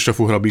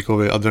 Krištofu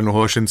Hrabíkovi, Adrianu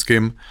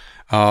Holešinským.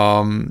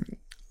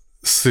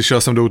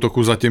 Slyšel jsem do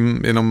útoku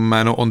zatím jenom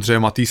jméno Ondřeje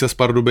Matýse z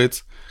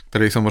Pardubic,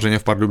 který samozřejmě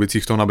v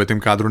Pardubicích v tom nabitém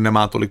kádru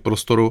nemá tolik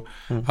prostoru.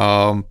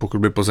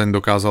 Pokud by Plzeň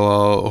dokázala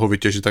ho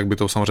vytěžit, tak by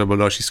to samozřejmě byl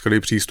další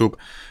skvělý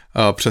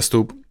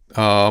přestup.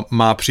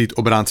 Má přijít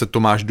obránce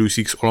Tomáš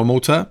Dujsík z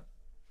Olomouce.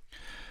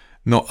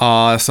 No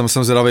a já jsem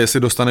zvědavý, jestli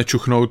dostane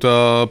čuchnout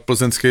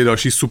plzeňský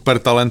další super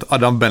talent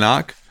Adam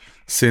Benák,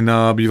 syn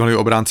bývalého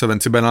obránce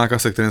Venci Benáka,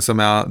 se kterým jsem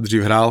já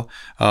dřív hrál.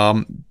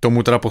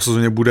 Tomu teda po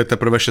sezóně bude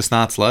teprve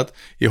 16 let.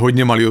 Je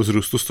hodně malý o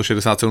vzrůstu,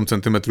 167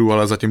 cm,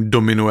 ale zatím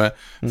dominuje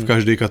v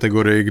každé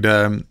kategorii,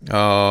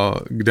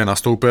 kde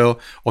nastoupil.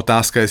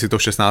 Otázka je, jestli to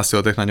v 16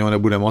 letech na něho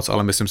nebude moc,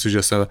 ale myslím si,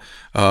 že se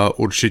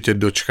určitě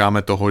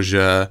dočkáme toho,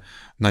 že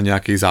na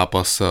nějaký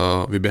zápas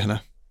vyběhne.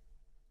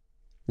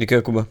 Díky,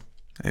 Jakube.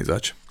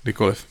 Nejzač,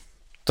 kdykoliv.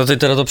 To teď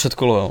teda to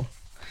předkolo, jo.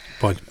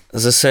 Pojď.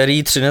 Ze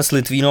sérií Třinec,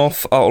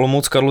 Litvínov a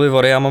Olomouc Karlovy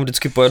Vary já mám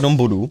vždycky po jednom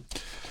bodu.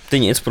 Ty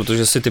nic,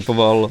 protože si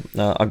typoval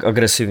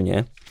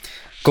agresivně.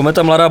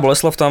 Kometa Mladá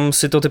Boleslav, tam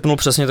si to tipnul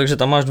přesně, takže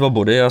tam máš 2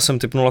 body, já jsem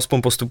tipnul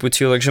aspoň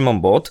postupujícího, takže mám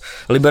bod.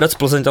 Liberec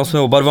Plzeň, tam jsme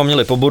oba dva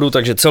měli po bodu,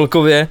 takže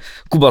celkově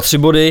Kuba 3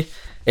 body,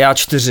 já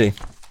 4.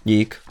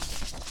 Dík.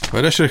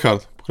 Vedeš,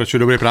 Richard, pokračuj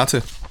dobré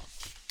práci.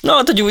 No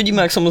a teď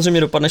uvidíme, jak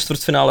samozřejmě dopadne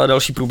čtvrtfinále a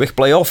další průběh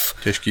playoff.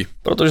 Těžký.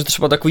 Protože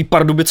třeba takový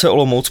Pardubice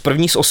Olomouc,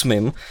 první s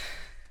 8.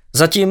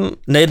 Zatím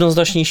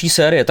nejednoznačnější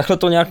série. Takhle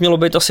to nějak mělo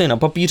být asi na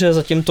papíře,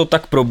 zatím to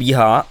tak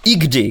probíhá, i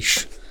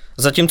když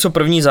zatímco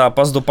první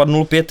zápas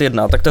dopadnul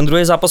 5-1, tak ten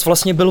druhý zápas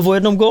vlastně byl o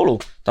 1 gólu.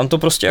 Tam to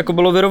prostě jako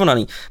bylo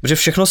vyrovnaný, protože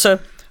všechno se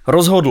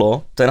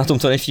rozhodlo, to je na tom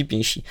to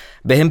nejvtipnější,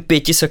 během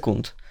 5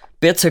 sekund.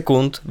 5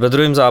 sekund ve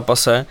druhém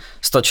zápase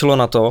stačilo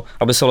na to,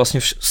 aby se vlastně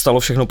stalo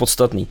všechno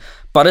podstatný.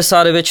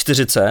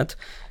 59-40,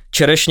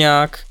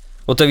 Čerešňák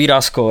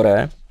otevírá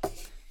skóre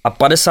a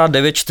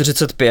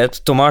 59-45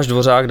 Tomáš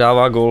Dvořák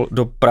dává gól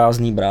do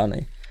prázdné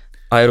brány.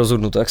 A je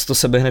rozhodnuto, jak se to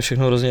seběhne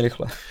všechno hrozně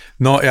rychle.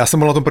 No, já jsem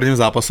byl na tom prvním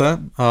zápase,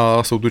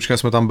 soutučně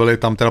jsme tam byli,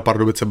 tam teda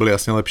Pardubice byly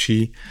jasně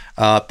lepší.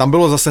 Tam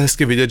bylo zase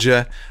hezky vidět,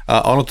 že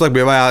ono to tak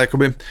bývá,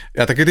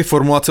 já taky ty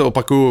formulace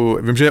opakuju,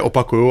 vím, že je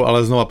opakuju,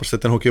 ale znova prostě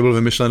ten hokej byl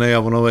vymyšlený a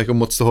ono jako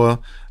moc toho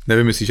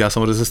nevymyslíš. Já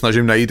samozřejmě se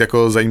snažím najít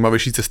jako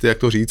zajímavější cesty, jak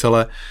to říct,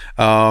 ale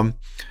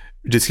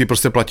vždycky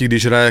prostě platí,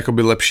 když hraje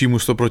jakoby lepší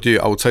mužstvo proti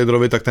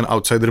outsiderovi, tak ten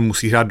outsider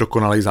musí hrát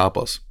dokonalý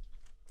zápas.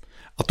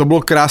 A to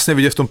bylo krásně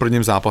vidět v tom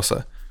prvním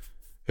zápase.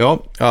 Jo,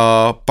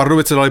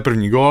 Pardubice dali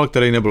první gól,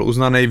 který nebyl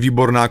uznaný,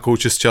 výborná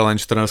coaches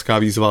challenge, trenerská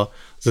výzva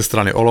ze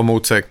strany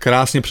Olomouce,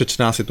 krásně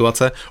přečtená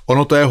situace,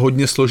 ono to je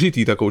hodně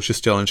složitý, ta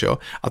coaches challenge, jo,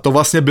 a to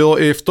vlastně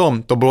bylo i v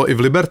tom, to bylo i v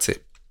Liberci.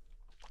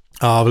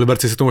 A v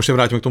Liberci se tomu ještě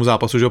vrátíme k tomu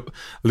zápasu, že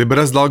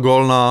Liberec dal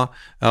gól na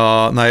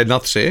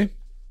 1-3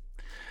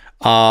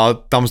 a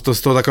tam to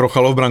z toho tak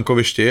rochalo v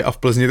brankovišti a v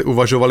Plzni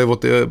uvažovali,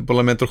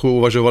 podle mě trochu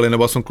uvažovali,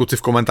 nebo jsem kluci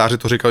v komentáři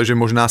to říkali, že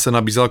možná se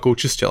nabízela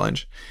coaches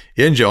challenge.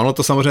 Jenže ono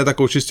to samozřejmě ta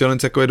coaches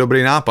challenge jako je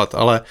dobrý nápad,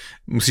 ale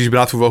musíš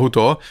brát v úvahu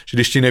to, že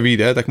když ti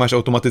nevyjde, tak máš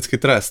automaticky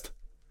trest.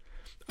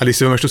 A když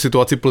si vemeš tu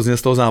situaci Plzně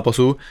z toho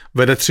zápasu,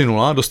 vede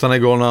 3-0, dostane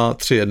gól na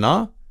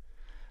 3-1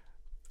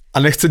 a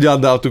nechce dělat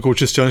dál tu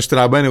coaches challenge,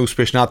 která bude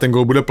neúspěšná, ten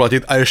gól bude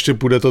platit a ještě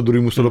půjde to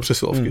druhý musto do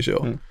přesilovky, že jo.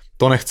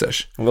 To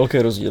nechceš.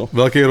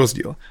 Velký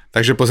rozdíl.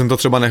 Takže Plzeň to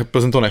třeba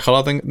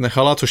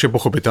nechala, což je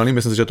pochopitelný,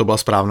 myslím si, že to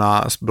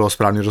bylo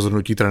správné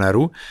rozhodnutí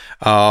trenérů.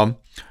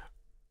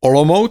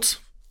 Olomouc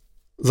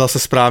zase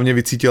správně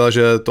vycítila,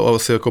 že to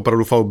asi jako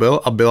opravdu faul byl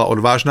a byla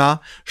odvážná,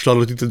 šla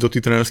do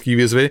té trenérské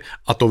výzvy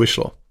a to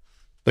vyšlo.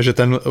 Takže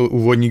ten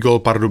úvodní gól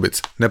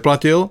Pardubic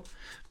neplatil.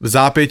 V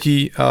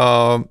zápětí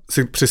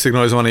při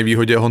signalizované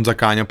výhodě Honza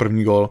Káňa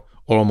první gól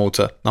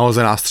Olomouce.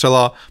 Nahozená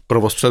střela,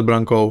 provoz před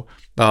brankou,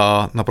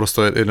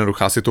 naprosto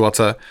jednoduchá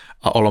situace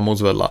a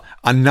Olomouc vedla.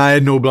 A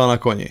najednou byla na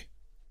koni.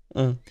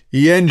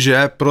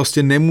 Jenže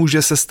prostě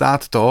nemůže se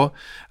stát to,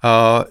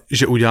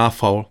 že udělá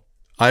faul.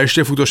 A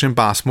ještě v útočném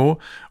pásmu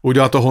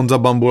udělal to Honza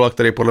Bambula,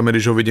 který podle mě,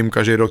 když ho vidím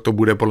každý rok, to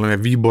bude podle mě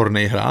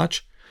výborný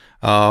hráč.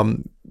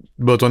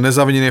 Byl to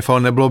nezaviněný faul,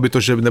 nebylo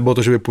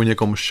to, že by po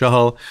někom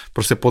šahal,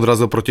 prostě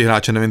podrazil proti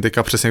hráče, nevím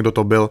teďka přesně, kdo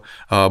to byl,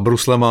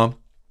 bruslema.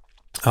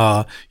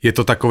 Je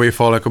to takový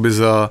faul jakoby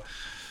z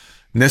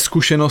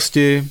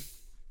neskušenosti,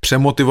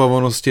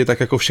 přemotivovanosti, tak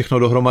jako všechno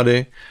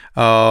dohromady,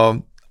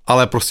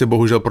 ale prostě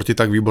bohužel proti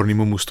tak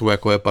výbornému mužstvu,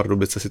 jako je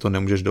Pardubice, si to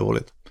nemůžeš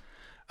dovolit.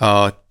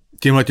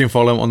 Tímhletím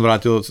faulem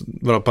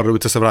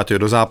Pardubice se vrátili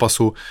do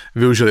zápasu,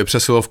 využili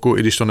přesilovku, i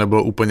když to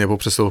nebylo úplně po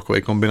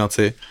přesilovkové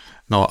kombinaci,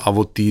 no a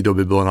od té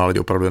doby bylo na ledě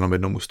opravdu jenom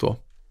jedno mužstvo.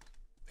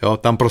 Jo,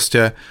 tam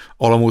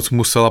Olomouc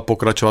musela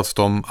pokračovat v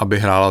tom, aby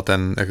hrála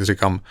ten, jak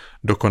říkám,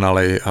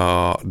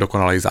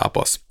 dokonalej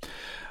zápas.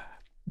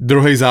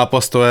 Druhý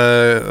zápas, to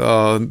je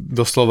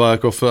doslova,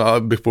 jako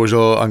bych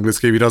použil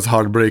anglický výraz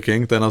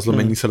heartbreaking, to je na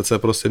zlomení srdce,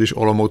 prostě když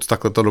Olomouc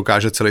takhle to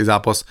dokáže celý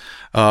zápas,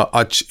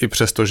 ač i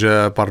přesto,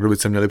 že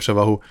Pardubice měli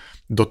převahu,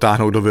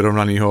 dotáhnout do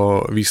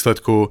vyrovnaného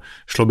výsledku,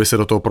 šlo by se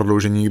do toho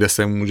prodloužení, kde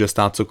se může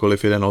stát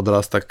cokoliv, jeden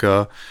odraz, tak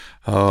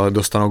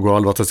dostanou góla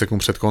 20 sekund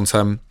před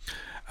koncem.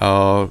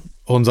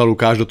 Honza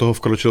Lukáš do toho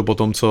vkročil po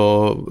tom,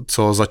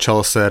 co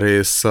začal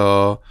sérii s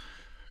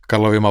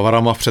Karlovýma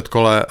Varama v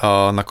předkole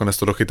a nakonec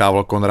to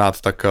dochytával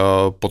Konrád, tak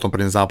po tom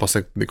prvním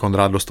zápase, kdy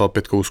Konrád dostal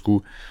 5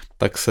 kousků,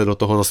 tak se do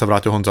toho zase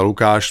vrátil Honza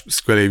Lukáš,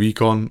 skvělý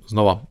výkon,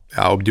 znova,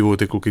 já obdivuju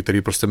ty kluky,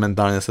 který prostě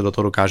mentálně se do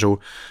toho dokážou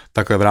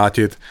takhle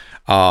vrátit,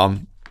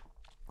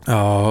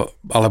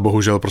 ale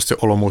bohužel prostě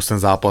Olomouc ten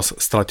zápas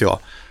ztratila.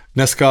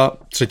 Dneska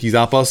třetí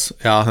zápas,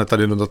 já hned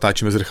tady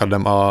dotáčíme s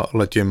Richardem a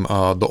letím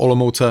do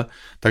Olomouce,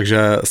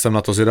 takže jsem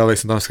na to zvědavý,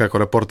 jsem tam dneska jako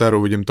reportér,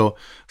 uvidím to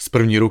z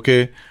první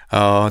ruky,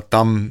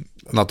 tam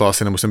na to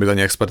asi nemusím být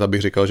ani expert,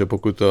 abych říkal, že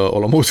pokud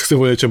Olomouc chce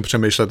o něčem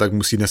přemýšlet, tak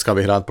musí dneska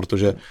vyhrát,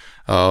 protože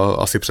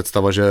asi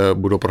představa, že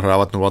budou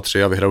prohrávat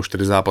 0-3 a vyhrajou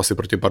 4 zápasy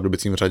proti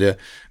Pardubicím řadě,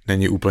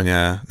 není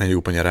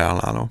úplně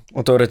reálná. No.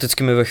 O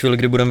teoreticky my ve chvíli,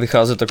 kdy budeme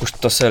vycházet, tak už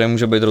ta série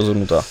může být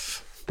rozhodnutá.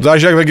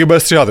 Záleží, jak Vegy bude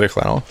stříhat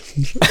rychle, no.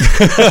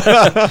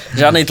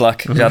 Žádný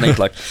tlak.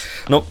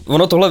 No,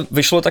 ono tohle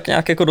vyšlo tak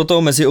nějak jako do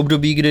toho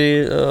meziobdobí,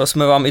 kdy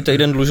jsme vám i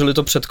týden dlužili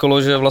to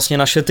předkolo, že vlastně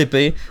naše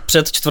tipy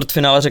před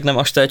čtvrtfinále řekneme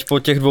až teď po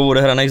těch 2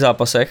 odehraných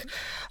zápasech.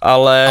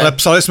 Ale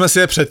psali jsme si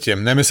je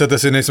předtím, nemyslete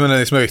si,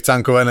 nejsme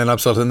vychcánkové,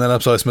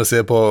 nenapsali jsme si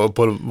je po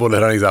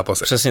odehraných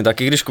zápasech. Přesně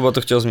tak, i když Kuba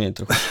to chtěl změnit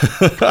trochu.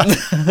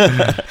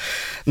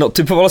 No,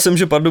 typoval jsem,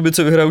 že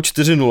Pardubice vyhrajou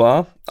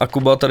 4-0 a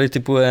Kuba tady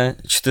tipuje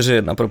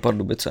 4-1 pro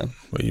Pardubice.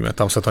 Uvidíme,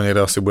 tam se to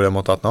někde asi bude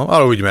motat, no,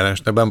 ale uvidíme,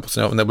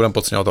 nebudeme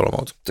podceňovat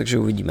Olomouc. Takže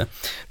uvidíme.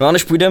 No a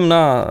než půjdeme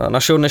na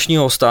našeho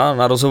dnešního hosta,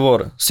 na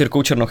rozhovor s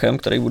Jirkou Černochem,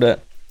 který bude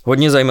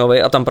hodně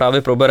zajímavý a tam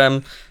právě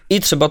proberem i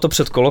třeba to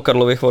předkolo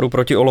Karlových Varů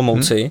proti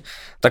Olomouci,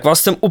 tak vás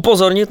chcem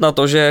upozornit na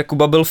to, že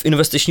Kuba byl v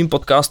investičním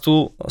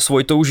podcastu s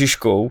Vojtou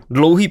Žižkou.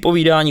 Dlouhý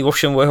povídání o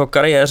všem o jeho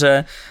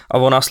kariéře a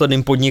o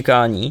následném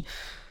podnikání.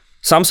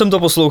 Sám jsem to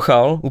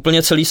poslouchal,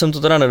 úplně celý jsem to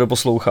teda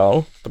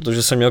nedoposlouchal,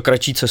 protože jsem měl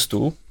kratší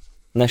cestu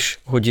než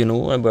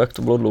hodinu, nebo jak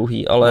to bylo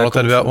dlouhý, ale...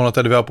 Ono to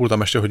je 2,5,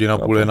 tam ještě hodina a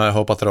půl je na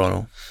jeho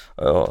patronu.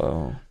 Jo.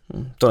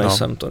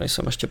 To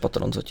nejsem ještě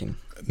patron zatím.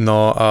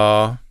 No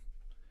a...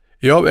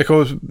 Jo,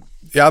 jako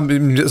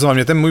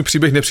mě ten můj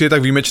příběh nepřijde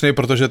tak výjimečný,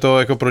 protože to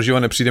jako prožívá,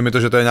 nepřijde mi to,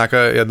 že to je nějaká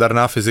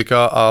jaderná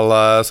fyzika, ale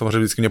samozřejmě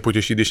vždycky mě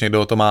potěší, když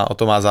někdo o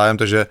to má zájem,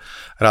 takže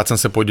rád jsem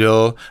se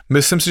podělil.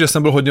 Myslím si, že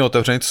jsem byl hodně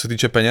otevřený, co se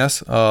týče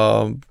peněz.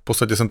 V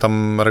podstatě jsem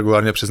tam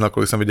regulárně přiznal,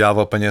 kolik jsem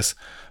vydělával peněz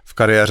v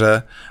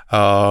kariéře.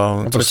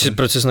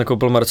 Proč jsi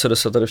nekoupil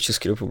Mercedesa tady v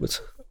České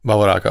republice?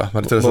 Bavoráka.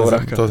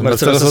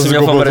 Mercedes si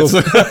měl v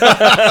Americe.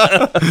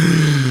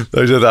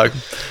 Takže tak.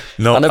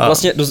 No a ne,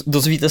 vlastně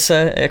dozvíte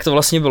se, jak to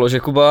vlastně bylo, že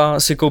Kuba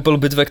si koupil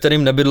byt, ve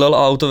kterým nebydlel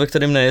a auto, ve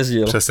kterým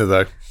nejezdil. Přesně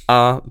tak.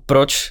 A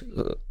proč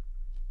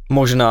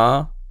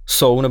možná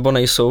jsou nebo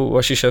nejsou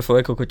vaši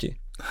šéfové kokoti?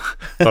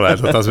 To ne,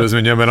 to tam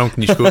zmiňujeme jenom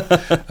knížku.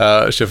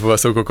 Šéfové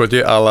jsou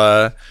kokoti,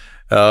 ale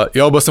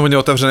jo, byl jsem hodně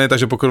otevřený,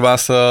 takže pokud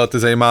vás ty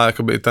zajímá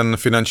jakoby ten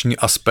finanční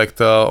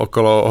aspekt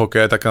okolo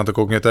hokeje, tak na to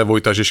koukněte.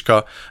 Vojta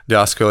Žižka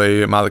dělá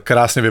skvělej, má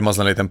krásně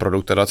vymazlený ten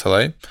produkt teda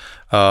celý.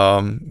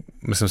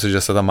 Myslím si,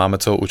 že se tam máme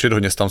co učit,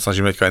 hodně se tam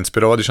snažíme teďka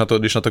inspirovat,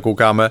 když na to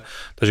koukáme,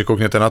 takže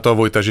koukněte na to,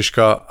 Vojta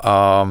Žižka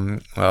a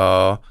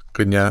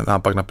klidně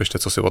nám pak napište,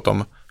 co si o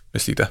tom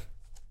myslíte.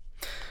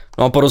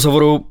 No a po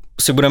rozhovoru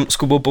si budeme s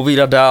Kubou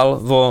povídat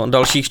dál o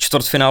dalších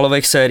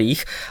čtvrtfinálových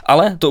sériích,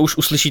 ale to už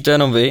uslyšíte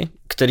jenom vy,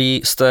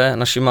 který jste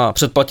našima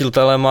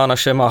předplatitelema,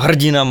 našima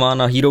hrdinama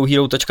na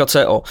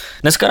herohero.co.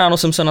 Dneska ráno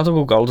jsem se na to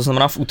koukal, to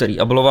znamená v úterý,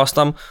 a bylo vás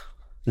tam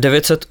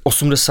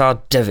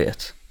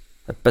 989.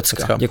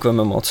 Pecka.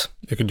 Děkujeme moc.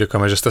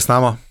 Děkujeme, že jste s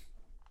náma.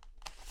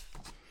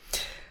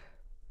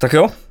 Tak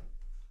jo.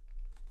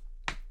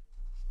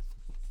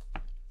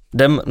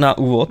 Jdem na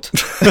úvod.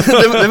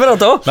 Jdeme na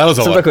to? Na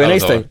rozhovor. Jsem takový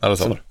nejistý.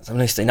 Jsem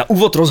nejistý. Na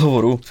úvod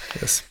rozhovoru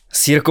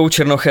s Jirkou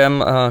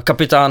Černochem,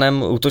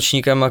 kapitánem,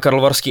 útočníkem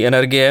Karlovarské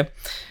Energie,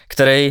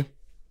 který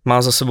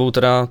má za sebou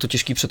teda to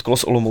těžký předkolo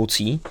s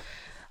Olomoucí,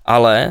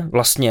 ale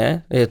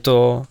vlastně je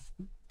to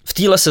v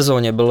téhle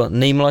sezóně byl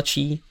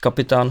nejmladší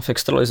kapitán v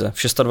extralize.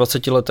 V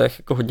 26 letech,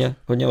 jako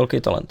hodně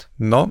velký talent.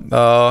 No,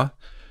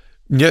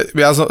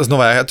 já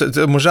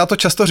možná to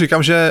často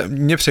říkám, že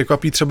mě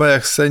překvapí třeba,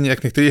 jak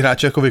někteří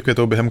hráči jako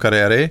vykvětou během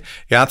kariéry.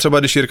 Já třeba,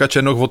 když Jirka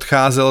Černoch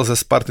odcházel ze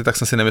Sparty, tak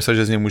jsem si nemyslel,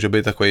 že z něj může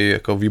být takový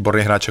jako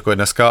výborný hráč, jako je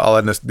dneska,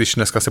 ale když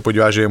dneska se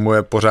podívá, že mu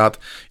je pořád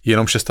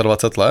jenom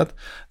 26 let,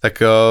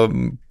 tak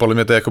podle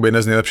mě to je jako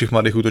jeden z nejlepších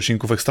mladých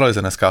útočníků v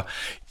extralize dneska.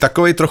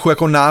 Takový trochu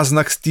jako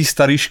náznak z té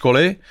staré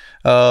školy,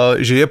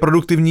 že je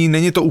produktivní,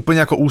 není to úplně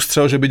jako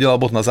ústřel, že by dělal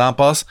bod na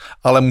zápas,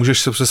 ale můžeš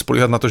se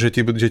spolíhat na to, že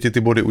ti ty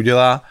body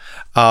udělá,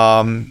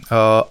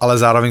 ale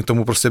zároveň k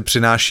tomu prostě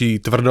přináší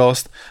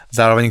tvrdost,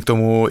 zároveň k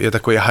tomu je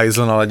takový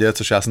hajzl na ledě,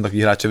 což já jsem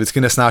takový hráč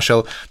vždycky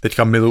nesnášel,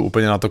 teďka milu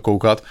úplně na to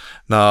koukat,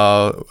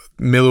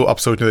 milu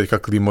absolutně teďka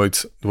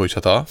Klímojc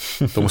dvojčata,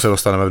 tomu se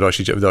dostaneme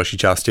v další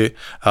části.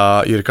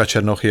 Jirka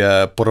Černoch je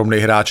podobný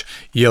hráč,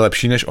 je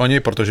lepší než oni,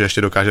 protože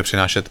ještě dokáže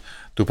přinášet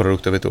tu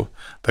produktivitu.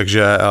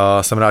 Takže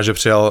jsem rád, že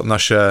přijal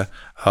naše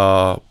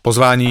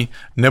pozvání.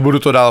 Nebudu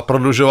to dál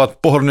prodlužovat,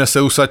 pohodlně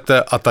se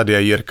usaďte a tady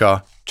je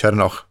Jirka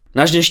Černoch.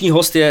 Náš dnešní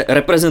host je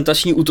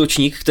reprezentační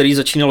útočník, který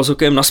začínal s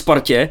hokejem na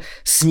Spartě.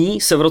 S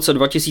ní se v roce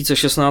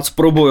 2016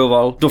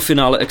 probojoval do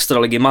finále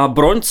extraligy. Má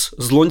bronz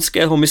z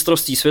loňského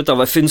mistrovství světa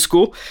ve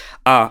Finsku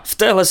a v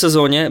téhle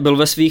sezóně byl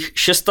ve svých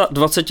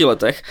 26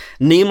 letech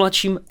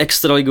nejmladším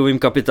extraligovým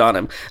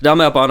kapitánem.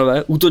 Dámy a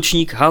pánové,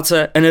 útočník HC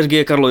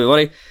Energie Karlovy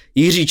Vary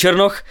Jiří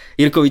Černoch.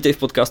 Jirko, vítej v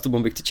podcastu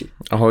Bombik tyči.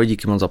 Ahoj,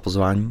 díky moc za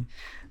pozvání.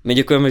 My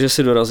děkujeme, že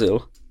jsi dorazil.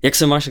 Jak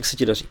se máš, jak se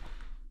ti daří?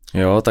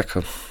 Jo, tak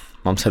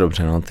mám se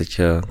dobře, no. Teď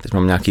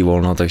mám nějaký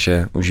volno,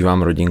 takže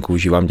užívám rodinku,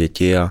 užívám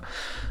děti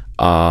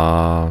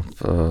a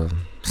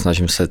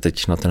snažím se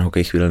teď na ten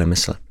hokej chvíli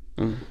nemyslet.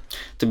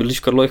 Ty bydlíš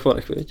v Karlových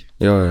Varech, viď?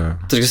 Jo.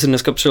 Takže jsi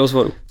dneska přijel z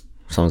Varu.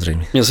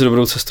 Samozřejmě. Měl jsi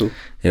dobrou cestu.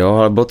 Jo,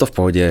 ale bylo to v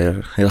pohodě.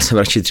 Jel jsem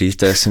radši dřív,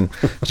 to jak jsem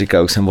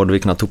říkal, už jsem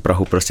odvyk na tu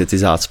Prahu, prostě ty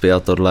zácpy a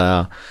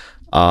tohle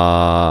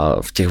a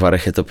v těch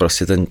Varech je to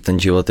prostě, ten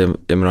život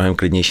je mnohem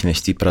klidnější než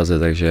v té Praze,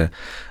 takže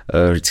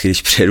vždycky,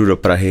 když přijedu do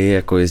Prahy,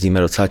 jako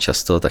jezdíme docela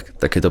často,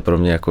 tak je to pro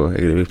mě jako,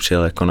 jak kdybych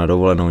přijel jako na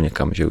dovolenou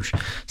někam, že už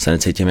se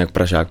necítím jak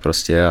Pražák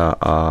prostě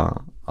a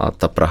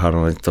ta Praha,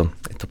 no je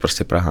to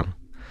prostě Praha.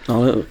 No.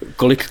 Ale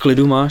kolik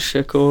klidu máš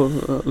jako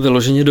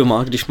vyloženě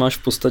doma, když máš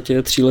v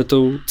podstatě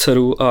 3letou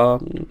dceru a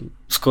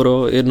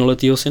skoro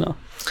 1letýho syna?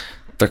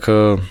 Tak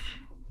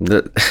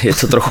je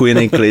to trochu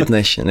jiný klid,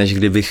 než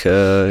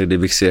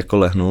kdybych si jako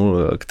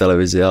lehnul k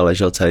televizi a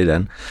ležel celý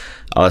den.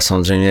 Ale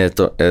samozřejmě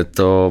je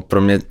to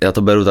pro mě, já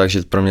to beru tak,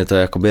 že pro mě to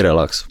je jakoby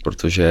relax,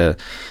 protože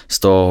z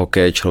toho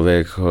hokeje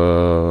člověk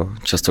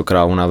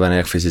častokrát unavený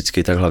jak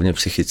fyzicky, tak hlavně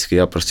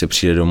psychicky a prostě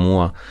přijde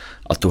domů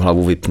a tu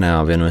hlavu vypne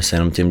a věnuje se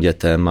jenom těm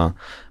dětem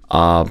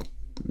a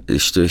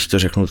když to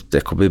řeknu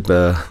jakoby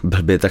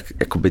blbě, tak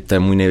jakoby to je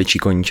můj největší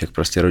koníček,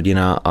 prostě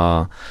rodina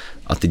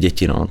a ty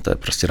děti, no, to je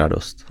prostě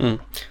radost.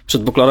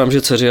 Předpokládám,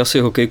 že dceři asi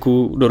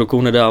hokejku do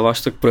rukou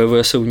nedáváš, tak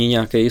projevuje se u ní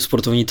nějaký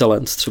sportovní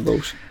talent třeba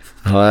už.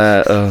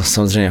 Hele,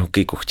 samozřejmě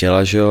hokejku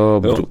chtěla, že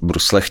jo,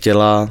 brusle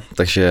chtěla,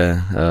 takže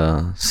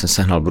jsem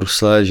sehnal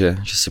brusle, že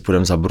si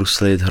půjdem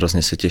zabruslit,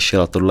 hrozně se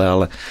těšila tohle,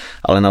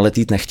 ale na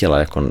letít nechtěla,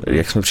 jako,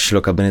 jak jsme přišli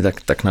do kabiny,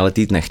 tak na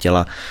letít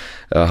nechtěla.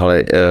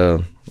 Hele,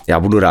 já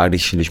budu rád,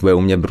 když bude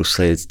umět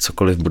bruslit,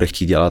 cokoliv bude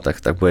chtít dělat,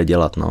 tak bude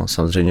dělat. No.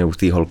 Samozřejmě u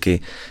té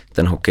holky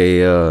ten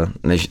hokej,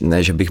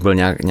 ne, že bych byl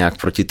nějak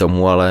proti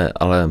tomu,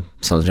 ale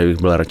samozřejmě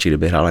bych byl radši,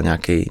 kdyby hrála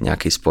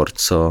nějaký sport,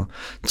 co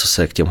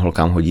se k těm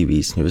holkám hodí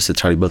víc. Mně by se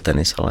třeba líbil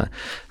tenis,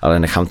 ale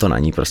nechám to na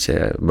ní.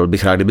 Prostě byl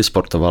bych rád, kdyby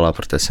sportovala,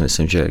 protože si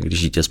myslím, že když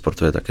dítě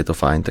sportuje, tak je to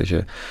fajn,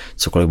 takže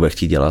cokoliv bude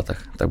chtít dělat,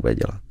 tak bude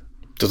dělat.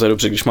 To je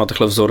dobře, když má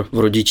takhle vzor v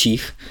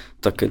rodičích,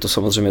 tak je to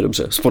samozřejmě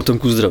dobře. Sportem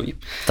ku zdraví.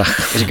 Tak.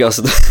 Říká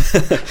se to.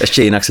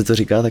 Ještě jinak se to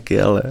říká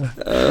taky, ale...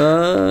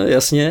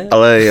 Jasně.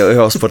 Ale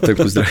jo, sportem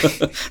ku zdraví.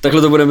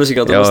 Takhle to budeme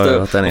říkat, to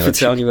je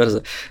oficiální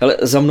verze. Ale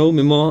za mnou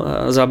mimo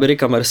záběry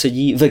kamer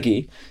sedí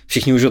Vegy.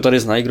 Všichni už ho tady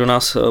znají, kdo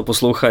nás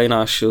poslouchají,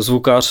 náš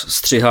zvukař,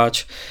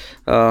 střihač,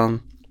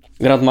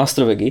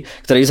 Grandmaster Vegy,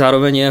 který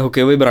zároveň je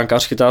hokejový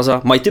brankář, chytá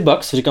za Mighty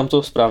Bucks, říkám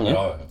to správně.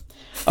 Jo.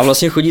 A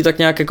vlastně chodí tak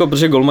nějak jako,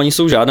 protože golmani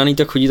jsou žádaný,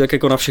 tak chodí tak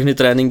jako na všechny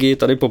tréninky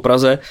tady po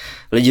Praze,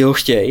 lidi ho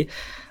chtějí.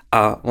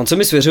 A on se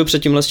mi svěřil před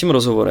tímhle s tím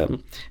rozhovorem,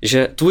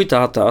 že tvůj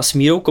táta s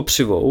Mírou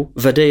Kopřivou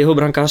vede jeho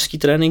brankářský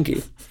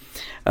tréninky.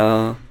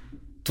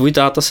 Tvůj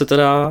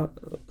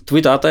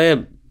táta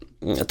je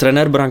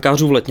trenér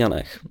brankářů v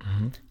Letňanech.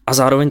 A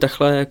zároveň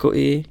takhle jako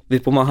i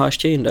vypomáhá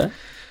ještě jinde?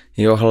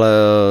 Jo, hele,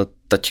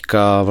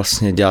 taťka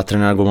vlastně dělá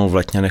trenéra golmanů v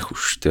Letňanech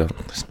už,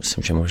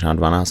 myslím, že možná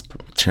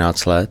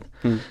 12-13 let.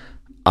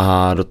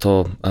 A do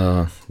toho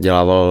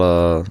dělával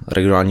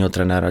regionálního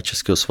trenéra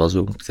Českého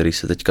svazu, který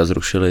se teďka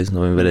zrušili s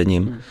novým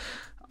vedením.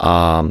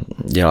 A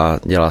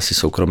dělá si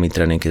soukromý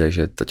tréninky,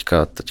 takže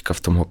teďka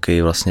v tom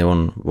hokeji vlastně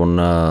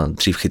on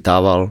dřív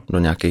chytával do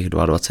nějakých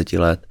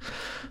 22 let.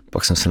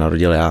 Pak jsem se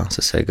narodil já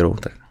se ségrou,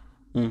 tak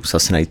musel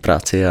si najít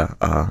práci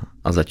a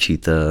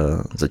začít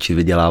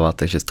vydělávat,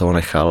 takže z toho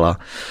nechal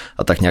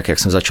a tak nějak, jak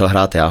jsem začal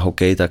hrát já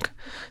hokej, tak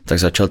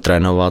začal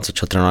trénovat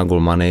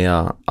golmany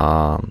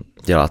a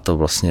dělá to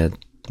vlastně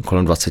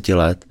kolem 20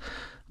 let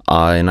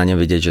a je na něm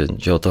vidět,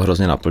 že ho to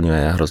hrozně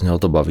naplňuje a hrozně ho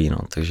to baví, no.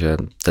 Takže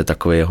to je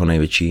takový jeho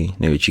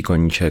největší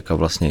koníček a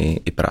vlastně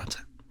i práce.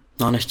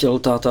 No a nechtěl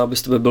táta, aby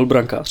z tebe byl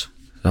brankář?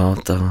 No,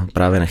 to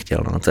právě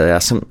nechtěl. No.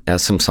 Já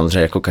jsem samozřejmě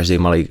jako každý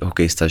malý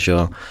hokejista, že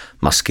jo,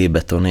 masky,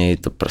 betony,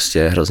 to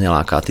prostě hrozně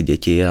láká ty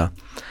děti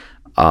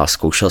a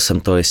zkoušel jsem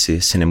to,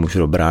 jestli si nemůžu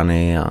do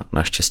brány a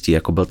naštěstí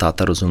jako byl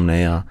táta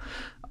rozumný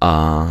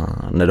a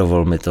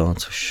nedovolil mi to,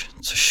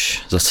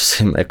 což za co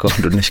jsem jako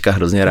do dneška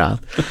hrozně rád.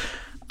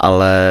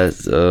 Ale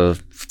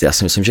já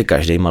si myslím, že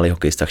každý malý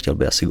hokejista chtěl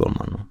by asi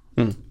golman.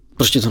 No.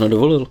 Proč ti to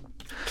nedovolil?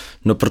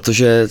 No,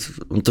 protože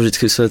on to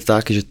vždycky vysvětlí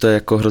tak, že to je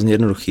jako hrozně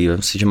jednoduchý.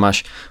 Vem si, že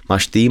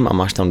máš tým a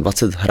máš tam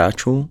 20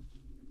 hráčů,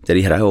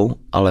 který hrajou,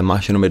 ale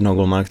máš jenom jednoho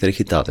golmana, který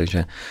chytá,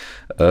 takže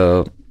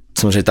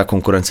samozřejmě ta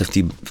konkurence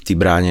v té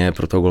bráně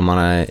pro toho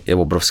golmana je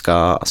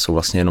obrovská a jsou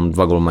vlastně jenom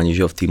 2 golmani,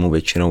 že jo, v týmu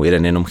většinou,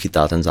 jeden jenom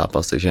chytá ten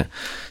zápas,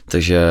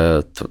 takže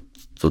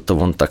to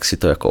on tak si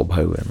to jako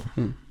obhajuje.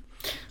 No.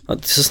 A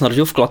ty se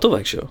narodil v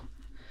Klatovech, že jo?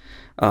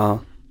 A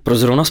proč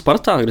zrovna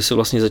Sparta, kdy jsi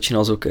vlastně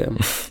začínal s hokejem?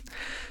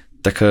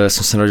 Tak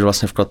jsem se narodil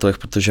vlastně v Klatovech,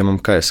 protože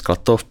mamka je z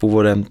Klatov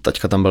původem,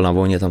 taťka tam byl na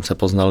vojně, tam se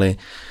poznali.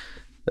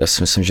 Já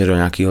si myslím, že do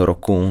nějakého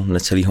roku,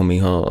 necelého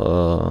mýho,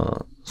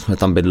 jsme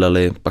tam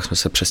bydleli, pak jsme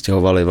se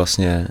přestěhovali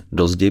vlastně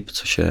do Zdib,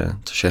 což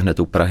je hned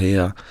u Prahy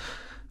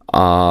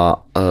a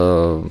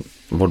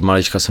od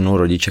malička se mnou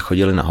rodiče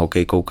chodili na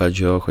hokej koukat,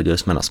 že jo, chodili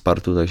jsme na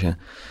Spartu, takže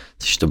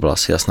to byla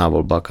asi jasná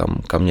volba,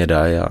 kam mě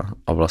dají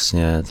a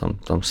vlastně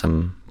tam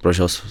jsem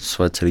prožil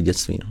svoje celé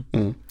dětství.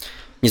 No.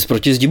 Nic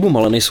proti Zdibům,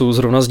 ale nejsou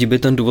zrovna Zdiby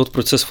ten důvod,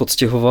 proč se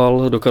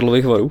odstěhoval do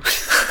Karlových Varů?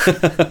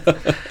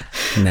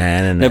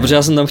 Ne. Protože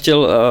já jsem tam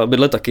chtěl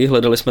bydlet taky,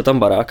 hledali jsme tam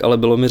barák, ale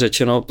bylo mi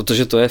řečeno,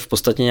 protože to je v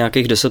podstatě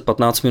nějakých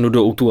 10-15 minut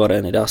do O2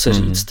 arény, dá se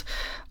říct.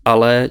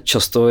 Ale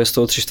často je z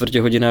toho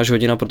 3/4 hodiny až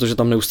hodina, protože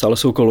tam neustále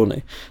jsou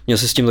kolony. Měl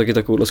jsi s tím taky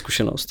takovouhle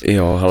zkušenost?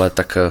 Jo, ale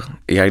tak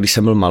já když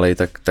jsem byl malý,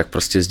 tak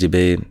prostě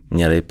Zdiby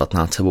měli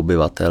 15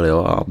 obyvatel, jo,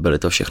 a byli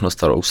to všechno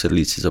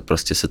starousedlíci, co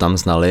prostě se tam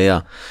znali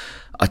a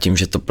tím,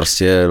 že to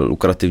prostě je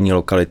lukrativní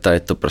lokalita, je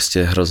to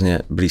prostě hrozně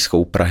blízko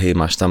u Prahy,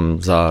 máš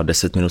tam za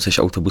 10 minut seš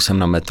autobusem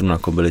na metru na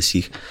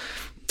Kobylisích,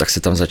 tak se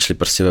tam začali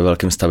prostě ve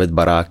velkém stavět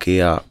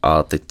baráky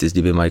a teď ty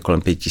Zdiby mají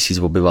kolem 5000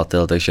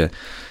 obyvatel, takže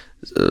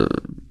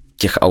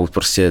těch aut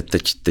prostě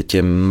teď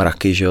je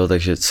mraky, že jo,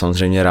 takže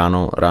samozřejmě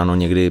ráno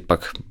někdy,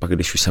 pak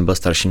když už jsem byl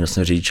starší, měl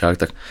jsem řidičák,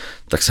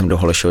 tak jsem do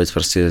Holešovic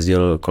prostě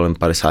jezdil kolem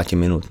 50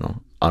 minut, no.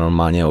 A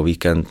normálně o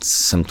víkend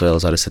jsem to jel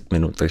za 10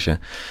 minut, takže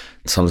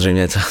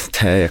samozřejmě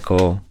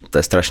to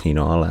je strašný,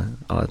 no,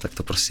 ale tak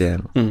to prostě je,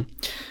 no.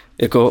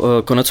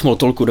 Jako konec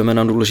smalltalku, jdeme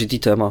na důležitý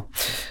téma.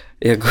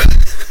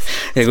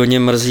 Jak hodně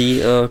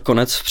mrzí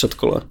konec v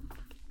předkole?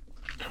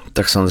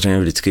 Tak samozřejmě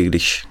vždycky,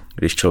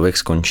 když člověk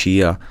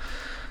skončí a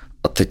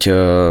teď,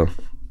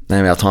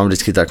 nevím, já to mám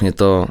vždycky tak,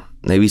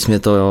 nejvíc mě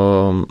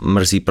to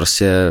mrzí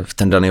prostě v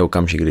ten daný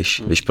okamžik,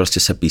 když prostě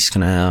se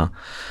pískne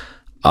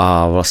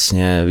a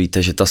vlastně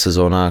víte, že ta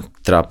sezóna,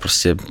 která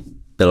prostě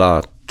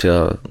byla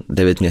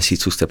 9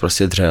 měsíců, jste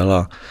prostě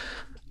dřel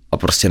a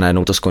prostě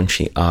najednou to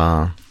skončí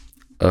a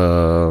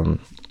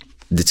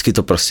vždycky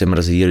to prostě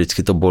mrzí,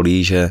 vždycky to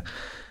bolí, že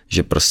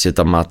že prostě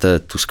tam máte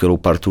tu skvělou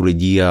partu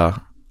lidí a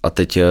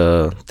teď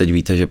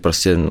víte, že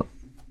prostě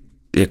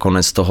je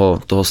konec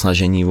toho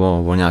snažení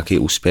o nějaký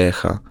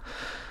úspěch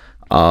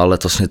a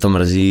letos mě to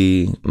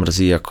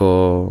mrzí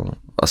jako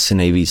asi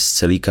nejvíc z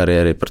celé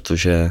kariéry,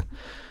 protože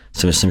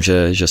si myslím,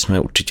 že jsme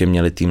určitě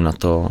měli tým na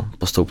to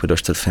postoupit do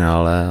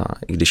čtvrtfinále a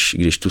i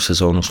když tu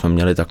sezónu jsme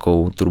měli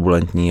takovou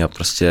turbulentní a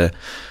prostě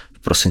v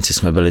prosinci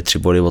jsme byli 3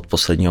 body od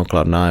posledního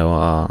Kladna, jo,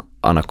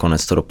 a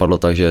nakonec to dopadlo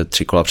tak, že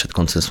 3 kola před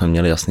koncem jsme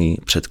měli jasný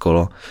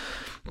předkolo,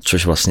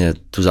 což vlastně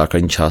tu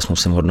základní část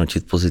musím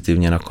hodnotit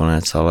pozitivně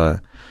nakonec, ale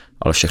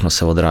všechno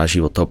se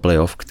odráží od toho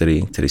playoff,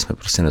 který jsme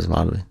prostě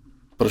nezvládli.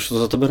 Proč to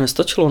za tebe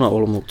nestačilo na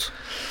Olomouc?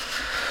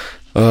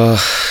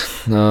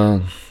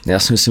 Já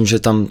si myslím, že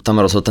tam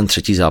rozhodl ten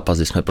třetí zápas,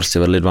 kdy jsme prostě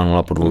vedli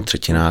 2-0 po 2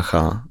 třetinách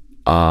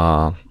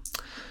a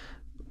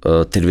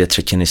ty 2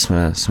 třetiny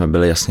jsme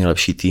byli jasně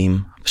lepší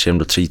tým, přijdeme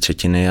do 3.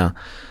 třetiny a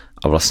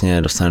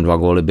vlastně dostaneme 2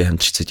 góly během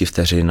 30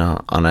 vteřin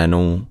a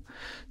najednou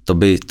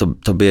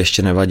to by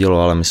ještě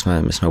nevadilo, ale my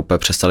jsme úplně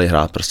přestali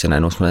hrát, prostě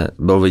najednou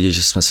bylo vidět,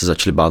 že jsme se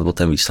začali bát o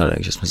ten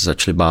výsledek, že jsme se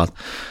začali bát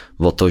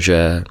o to,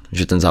 že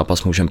ten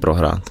zápas můžeme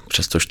prohrát.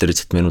 Přesto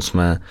 40 minut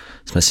jsme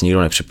si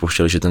nikdo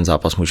nepřipouštěli, že ten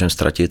zápas můžeme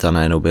ztratit a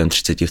najednou během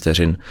 30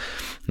 vteřin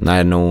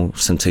najednou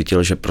jsem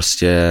cítil, že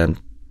prostě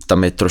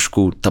tam je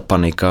trošku ta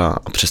panika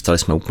a přestali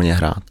jsme úplně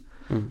hrát.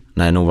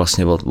 Najednou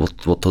vlastně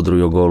od toho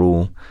druhého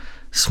gólu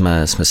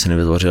jsme si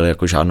nevytvořili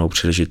jako žádnou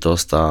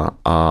příležitost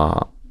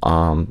a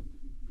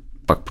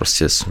pak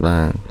prostě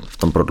jsme v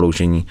tom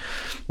prodloužení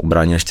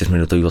ubránili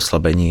 4minutový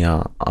oslabení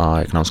a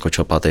jak nám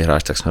skočil 5.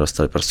 hráč, tak jsme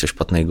dostali prostě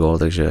špatný gól,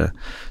 takže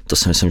to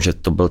si myslím, že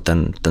to byl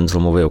ten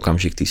zlomový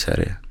okamžik té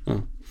série.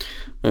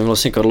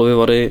 Vlastně Karlovy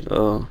Vary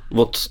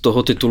od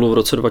toho titulu v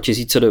roce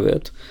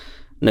 2009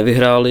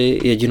 nevyhráli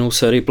jedinou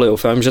sérii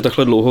playoff. Já vím, že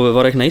takhle dlouho ve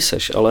Varech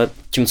nejseš, ale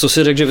tím, co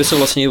si řekl, že vy se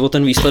vlastně i o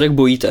ten výsledek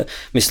bojíte,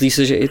 myslíš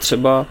si, že i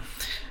třeba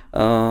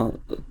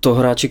to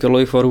hráči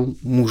Karlových Varů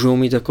můžou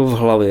mít jako v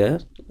hlavě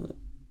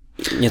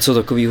něco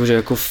takového, že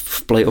jako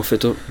v playoff je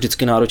to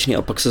vždycky náročný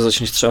a pak se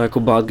začneš třeba jako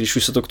bát, když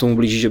už se to k tomu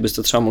blíží, že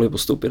byste třeba mohli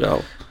postoupit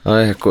dál.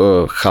 Ale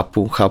jako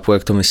chápu,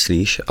 jak to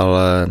myslíš,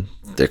 ale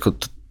jako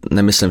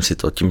nemyslím si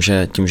to.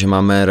 Tím, že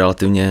máme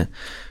relativně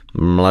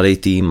mladý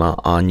tým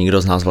a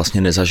nikdo z nás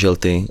vlastně nezažil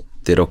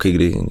ty roky,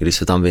 kdy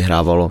se tam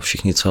vyhrávalo.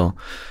 Všichni,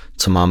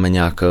 co máme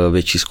nějak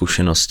větší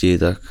zkušenosti,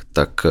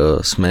 tak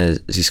jsme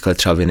získali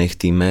třeba v jiných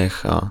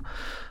týmech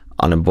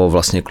a nebo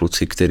vlastně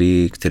kluci,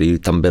 který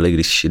tam byli,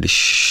 když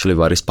šli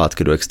Vary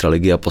zpátky do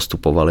extraligy a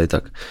postupovali,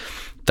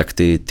 tak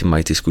ty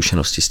mají ty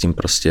zkušenosti s tím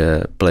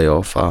prostě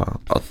playoff a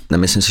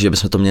nemyslím si, že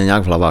bychom to měli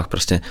nějak v hlavách.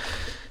 Prostě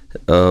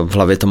v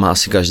hlavě to má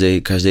asi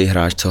každý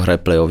hráč, co hraje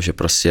playoff, že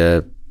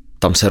prostě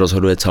tam se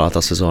rozhoduje celá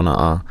ta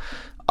sezóna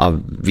a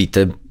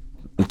víte,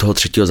 u toho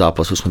 3.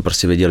 zápasu jsme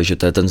prostě věděli, že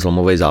to je ten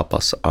zlomový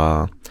zápas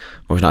a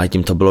možná i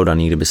tím to bylo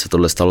daný, kdyby se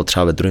tohle stalo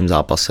třeba ve 2.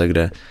 zápase,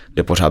 kde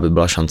pořád by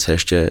byla šance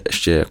ještě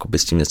jakoby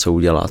s tím něco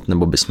udělat,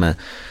 nebo by jsme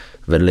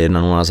vedli 1-0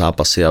 na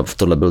zápasy a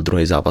tohle byl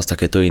 2. zápas,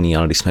 tak je to jiný,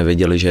 ale když jsme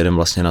věděli, že jedeme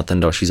vlastně na ten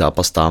další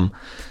zápas tam,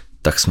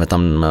 tak jsme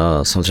tam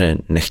samozřejmě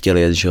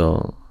nechtěli jet, že jo,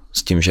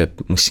 s tím, že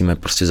musíme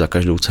prostě za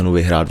každou cenu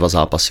vyhrát 2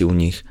 zápasy u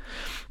nich.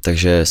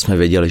 Takže jsme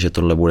věděli, že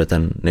tohle bude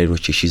ten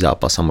nejdůležitější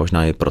zápas a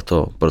možná i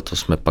proto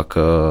jsme pak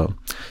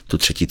tu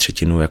 3.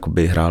 třetinu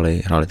jakoby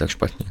hráli tak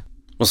špatně.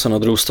 Vlastně na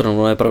druhou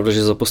stranu je pravda,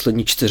 že za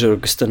poslední 4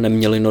 roky jste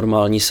neměli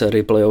normální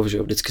sérii playoff, že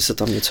jo? Vždycky se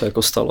tam něco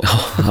jako stalo.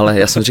 No, ale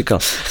já jsem říkal,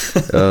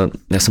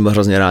 já jsem byl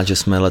hrozně rád, že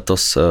jsme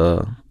letos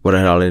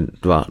odehráli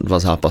 2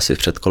 zápasy v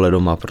předkole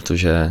doma,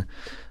 protože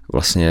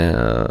vlastně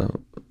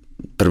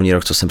první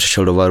rok, co jsem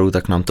přišel do Varu,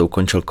 tak nám to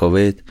ukončil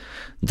covid.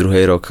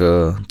 2. rok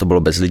to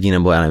bylo bez lidí,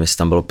 nebo já nevím, jestli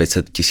tam bylo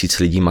 500 000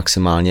 lidí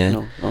maximálně.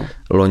 No.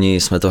 Loni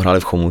jsme to hráli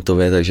v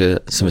Chomutově, takže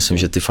si myslím,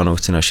 že ty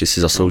fanoušci naši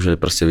si zasloužili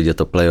prostě vidět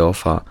to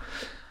playoff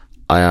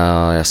a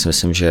já si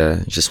myslím,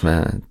 že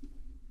jsme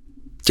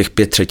těch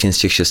 5 třetin z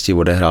těch 6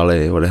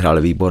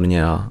 odehráli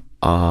výborně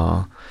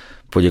a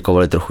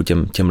poděkovali trochu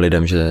těm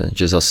lidem,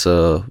 že zase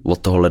od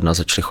toho ledna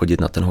začali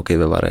chodit na ten hokej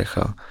ve Varech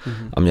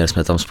a měli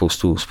jsme tam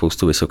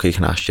spoustu vysokých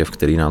návštěv,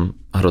 který nám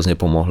hrozně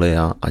pomohli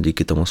a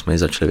díky tomu jsme ji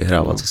začali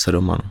vyhrávat zase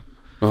doma.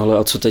 No ale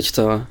a co teď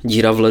ta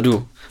díra v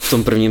ledu v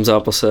tom prvním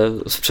zápase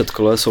v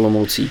předkole s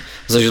Olomoucí?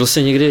 Zažil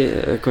jsi někdy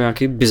jako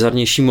nějaký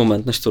bizarnější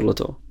moment než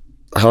tohleto?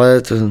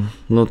 Ale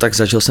tak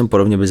zažil jsem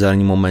podobně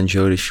bizarní moment,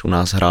 že když u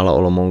nás hrála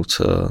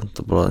Olomouc,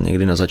 to bylo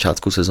někdy na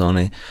začátku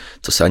sezóny,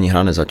 to se ani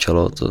hra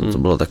nezačalo, to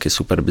bylo taky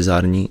super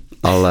bizarní,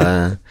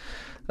 ale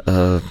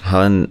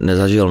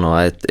nezažil, no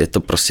a je to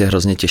prostě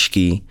hrozně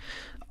těžký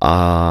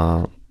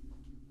a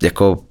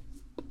jako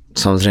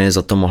samozřejmě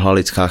za to mohla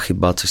lidská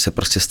chyba, což se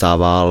prostě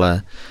stává,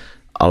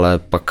 ale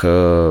pak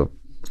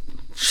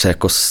se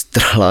jako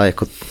strhla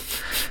jako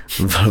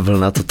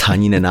vlna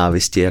totální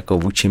nenávisti jako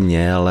vůči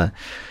mně,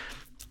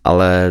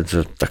 ale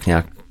tak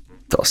nějak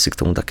to asi k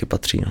tomu taky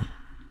patří.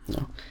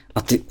 No.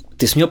 A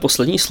ty jsi měl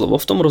poslední slovo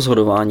v tom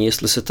rozhodování,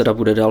 jestli se teda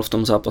bude dál v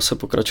tom zápase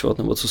pokračovat,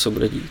 nebo co se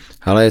bude dít?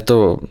 Ale je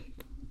to,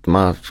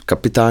 má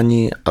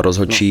kapitáni a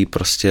rozhodčí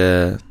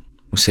prostě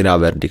musí dát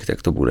verdikt,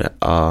 jak to bude.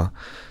 A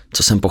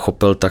co jsem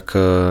pochopil,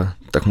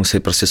 tak musí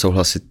prostě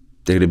souhlasit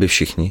jak kdyby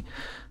všichni.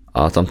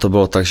 A tam to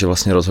bylo tak, že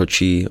vlastně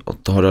rozhodčí od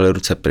toho dali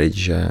ruce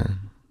pryč,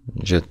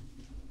 že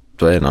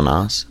to je na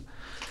nás.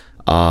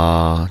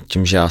 A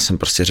tím, že já jsem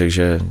prostě řekl,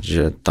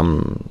 že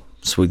tam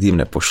svůj tým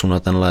nepošlu na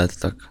ten let,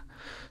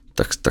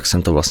 tak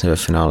jsem to vlastně ve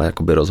finále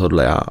jakoby rozhodl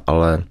já,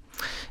 ale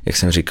jak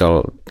jsem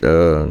říkal,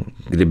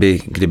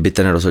 kdyby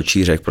ten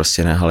rozhodčí řekl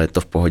prostě ne, ale je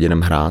to v pohodě,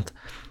 jdem hrát,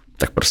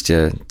 tak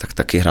prostě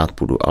taky hrát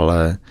půjdu,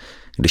 ale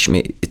když mi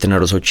i ten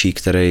rozhodčí,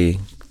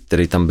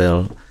 který tam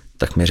byl,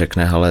 tak mi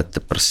řekne, hele,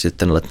 prostě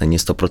ten let není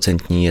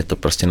 100%, je to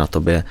prostě na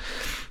tobě,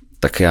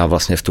 tak já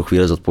vlastně v tu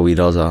chvíli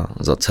zodpovídal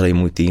za celý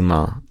můj tým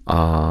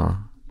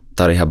a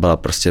ta riha byla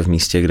prostě v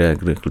místě,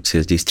 kde kluci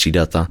jezdí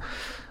střídat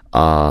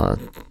a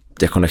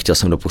jako nechtěl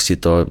jsem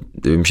dopustit to,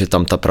 vím, že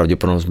tam ta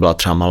pravděpodobnost byla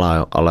třeba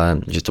malá,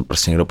 ale že to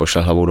prostě někdo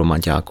pošle hlavou do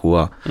maťáku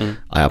a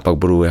já pak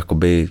budu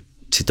jakoby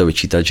si to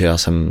vyčítat, že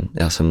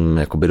já jsem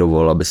jakoby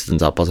dovolil, aby si ten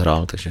zápas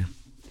hrál, takže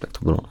tak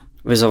to bylo.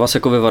 Vy za vás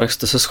jako ve Varech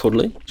jste se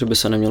shodli, že by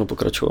se nemělo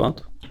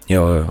pokračovat?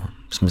 Jo,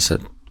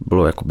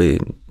 bylo jakoby,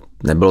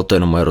 nebylo to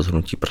jenom moje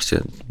rozhodnutí, prostě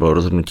bylo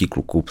rozhodnutí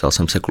kluků, ptal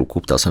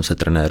jsem se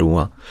trenérů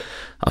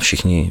a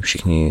všichni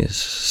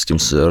s tím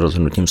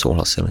rozhodnutím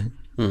souhlasili.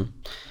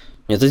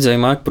 Mě teď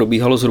zajímá, jak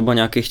probíhalo zhruba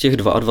nějakých těch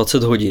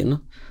 22 hodin,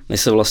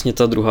 než se vlastně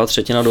ta druhá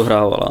třetina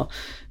dohrávala.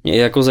 Mě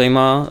jako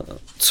zajímá,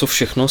 co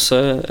všechno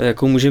se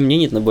jako může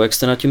měnit, nebo jak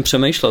jste nad tím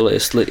přemýšleli,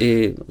 jestli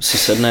i si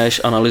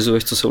sedneš,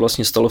 analyzuješ, co se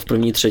vlastně stalo v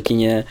první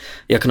třetině,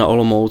 jak na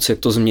Olomouc, jak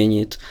to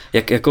změnit,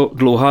 jak jako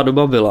dlouhá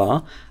doba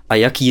byla a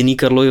jak jiný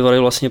Karlovy Vary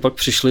vlastně pak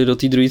přišli do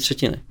té druhé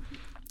třetiny.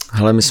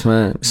 Hele, my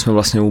jsme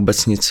vlastně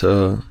vůbec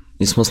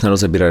nic moc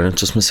nerozebírali,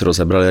 co jsme si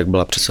rozebrali, jak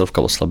byla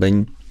přesilovka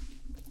oslabení,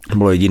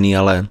 bylo jediný,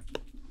 ale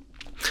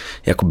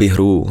jakoby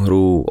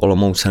hru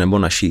Olomouce nebo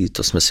naší,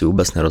 to jsme si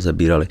vůbec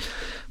nerozebírali.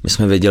 My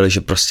jsme věděli,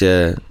 že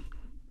prostě,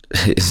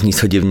 zní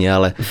to divně,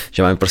 ale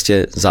že máme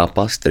prostě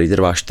zápas, který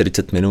trvá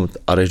 40 minut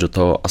a jdeš do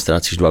toho a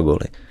ztrácíš 2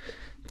 góly.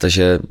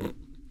 Takže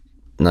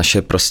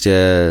naše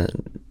prostě,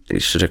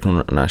 když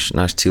řeknu,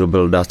 náš cíl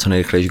byl dát co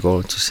nejrychlejší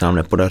gól, co se nám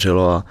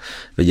nepodařilo a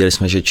věděli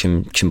jsme, že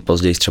čím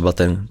později třeba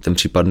ten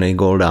případný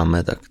gól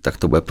dáme, tak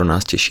to bude pro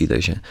nás těžší,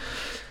 takže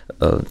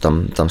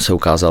tam se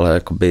ukázala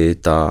jakoby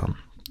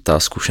ta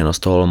zkušenost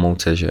toho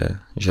Olomouce, že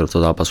do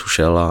toho zápasu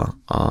šel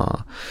a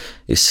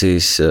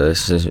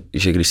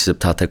že když se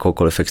zeptáte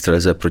kohokoliv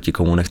extralize, proti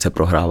komu nechce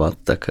prohrávat,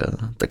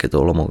 tak je to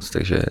Olomouc,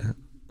 takže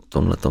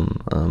tomhletom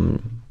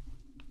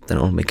ten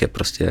Olmik je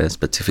prostě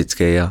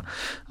specifický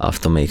a v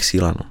tom je jich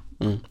síla.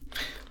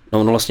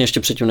 No vlastně ještě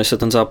předtím, než se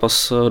ten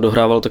zápas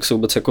dohrával, tak se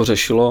vůbec jako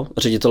řešilo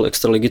ředitel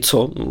extraligy,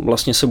 co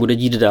vlastně se bude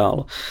dít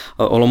dál.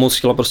 Olomouc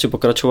chtěla prostě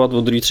pokračovat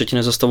od druhé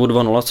třetiny za stavu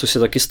 2-0, což se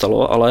taky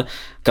stalo, ale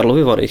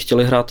Karlovy Vary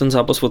chtěli hrát ten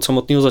zápas od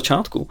samotného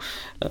začátku.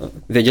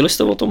 Věděli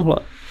jste o tomhle?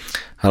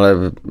 Ale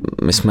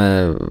my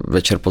jsme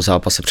večer po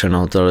zápase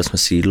přenahotelili jsme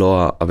si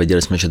jídlo a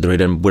věděli jsme, že druhý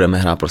den budeme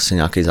hrát prostě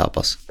nějaký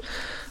zápas.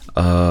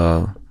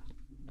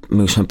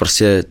 My už jsme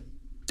prostě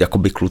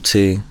jakoby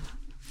kluci,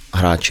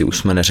 hráči, už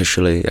jsme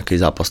neřešili, jaký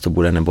zápas to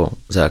bude nebo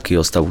za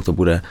jakýho stavu to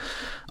bude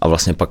a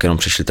vlastně pak jenom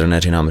přišli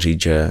trenéři nám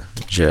říct,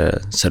 že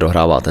se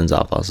dohrává ten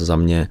zápas. Za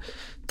mě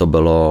to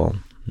bylo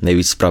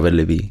nejvíc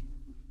spravedlivý.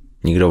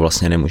 Nikdo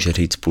vlastně nemůže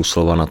říct půl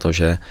slova na to,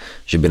 že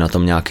by na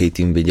tom nějaký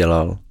tým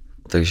vydělal,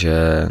 takže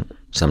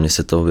za mě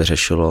se to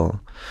vyřešilo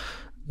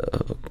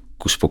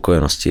ku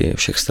spokojenosti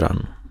všech stran.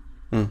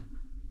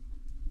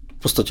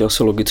 V podstatě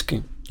asi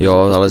logicky. Jo,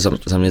 ale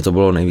za mě to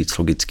bylo nejvíc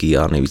logický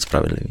a nejvíc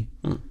spravedlivý.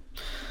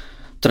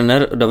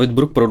 Trenér David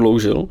Bruk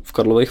prodloužil v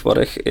Karlových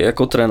Varech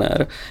jako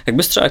trenér. Jak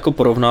bys třeba jako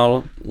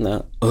porovnal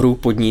hru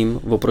pod ním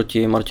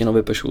oproti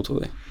Martinovi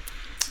Pešoutovi?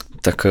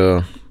 Tak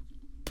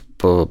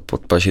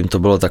pod Pažím to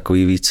bylo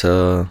takový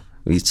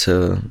víc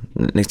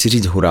nechci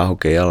říct hurá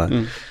hokej,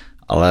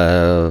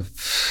 ale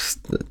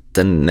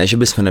ne, že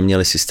bychom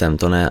neměli systém,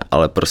 to ne,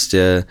 ale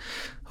prostě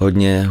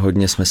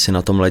hodně jsme si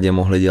na tom ledě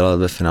mohli dělat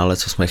ve finále,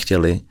 co jsme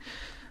chtěli,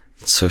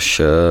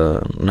 což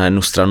na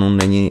jednu stranu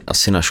není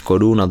asi na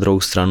škodu, na druhou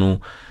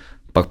stranu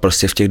pak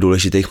prostě v těch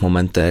důležitých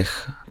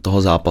momentech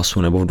toho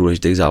zápasu nebo v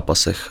důležitých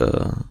zápasech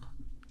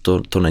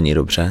to není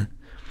dobře.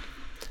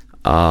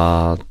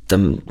 A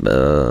ten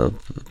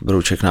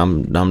Brouček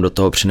nám do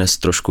toho přines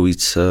trošku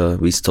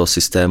víc toho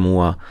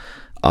systému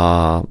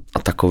a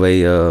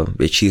takovej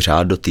větší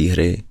řád do té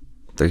hry.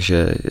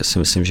 Takže já si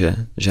myslím,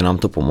 že nám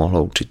to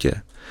pomohlo určitě.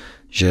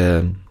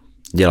 Že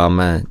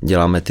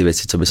děláme ty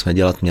věci, co bychom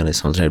dělat měli.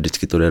 Samozřejmě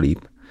vždycky to jde líp,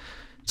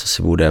 co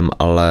si budem,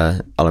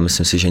 ale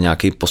myslím si, že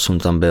nějaký posun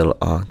tam byl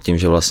a tím,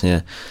 že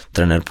vlastně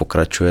trenér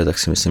pokračuje, tak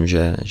si myslím,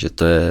 že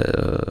to je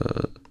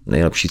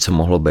nejlepší, co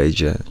mohlo být,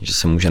 že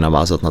se může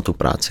navázat na tu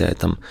práci a je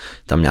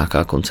tam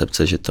nějaká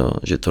koncepce,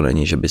 že to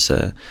není, že by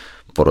se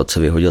po roce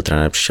vyhodil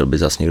trenér, přišel by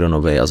zase někdo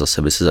nový a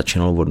zase by se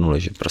začínalo od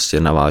nuly, že prostě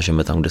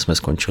navážeme tam, kde jsme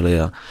skončili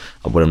a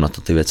budeme na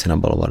to ty věci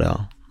nabalovat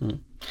dál.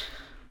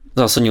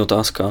 Zásadní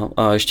otázka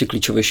a ještě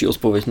klíčovější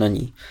odpověď na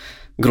ní.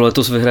 Kdo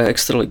letos vyhraje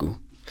extraligu?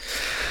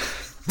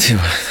 Ty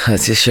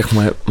jsi jak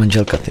moje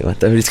manželka,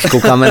 to vždycky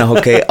koukáme na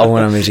hokej a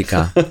ona mi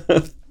říká,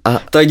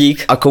 Tak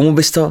dík. A komu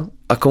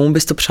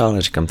bys to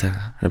přál? Říkám,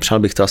 nepřál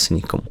bych to asi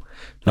nikomu.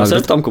 No,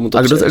 já tam, komu to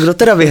a kdo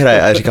teda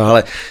vyhraje? A já říkám,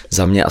 ale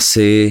za mě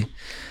asi...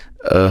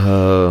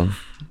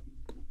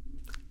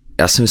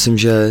 já si myslím,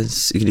 že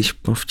i když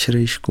po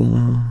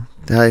včerejšku...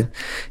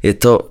 je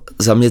to...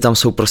 Za mě tam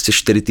jsou prostě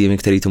 4 týmy,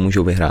 který to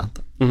můžou vyhrát.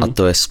 A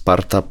to je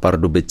Sparta,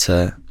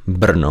 Pardubice,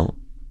 Brno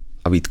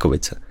a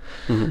Vítkovice.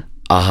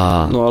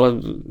 Aha. No ale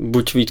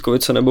buď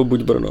Vítkovice nebo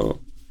buď Brno.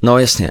 No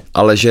jasně,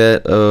 ale že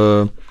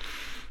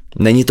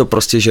není to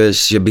prostě,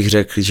 že bych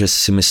řekl, že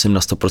si myslím na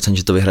 100%,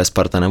 že to vyhraje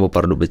Sparta nebo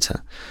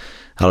Pardubice.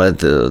 Ale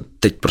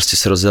teď prostě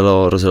se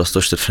rozjelo z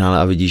toho čtvrtfinále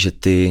a vidí, že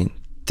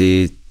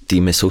ty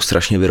týmy jsou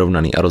strašně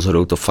vyrovnaný a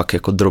rozhodou to fakt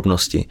jako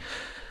drobnosti.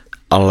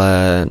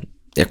 Ale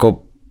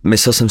jako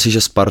myslel jsem si,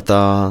 že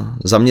Sparta,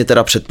 za mě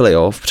teda před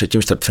playoff, před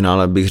tím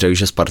čtvrtfinále bych řekl,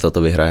 že Sparta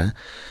to vyhraje.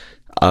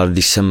 Ale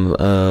když jsem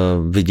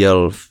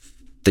viděl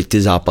teď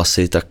ty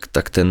zápasy,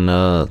 tak ten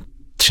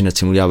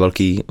Třinec jim udělal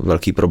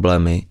velký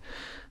problémy.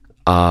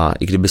 A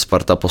i kdyby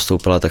Sparta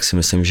postoupila, tak si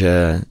myslím,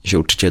 že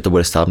určitě to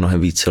bude stát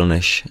mnohem víc sil,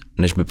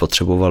 než by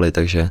potřebovali.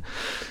 Takže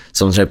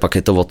samozřejmě pak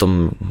je to o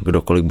tom,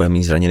 kdokoliv bude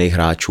mít zraněných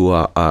hráčů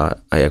a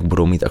jak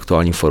budou mít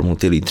aktuální formu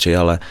ty lídři,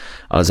 ale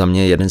za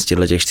mě jeden z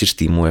těch 4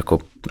 týmů, jako,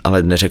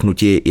 ale neřeknu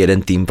ti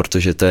jeden tým,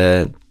 protože to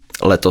je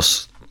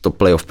letos to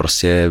playoff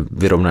prostě je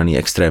vyrovnaný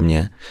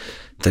extrémně.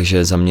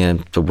 Takže za mě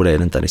to bude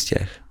jeden tady z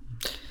těch.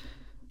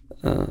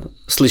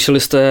 Slyšeli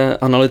jste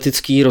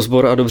analytický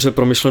rozbor a dobře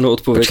promyšlenou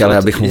odpověď. Počkej, ale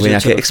já bych mluvil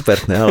nějaký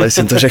expert, ne? Ale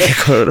jsem to řekl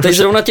jako... Teď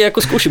zrovna tě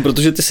jako zkouším,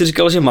 protože ty si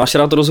říkal, že máš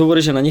rád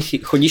rozhovory, že na ně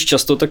chodíš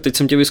často, tak teď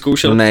jsem tě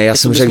vyzkoušel. Ne, já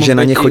jsem řekl, že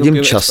na ně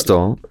chodím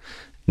často,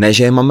 ne,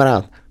 že je mám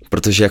rád,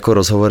 protože jako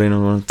rozhovory,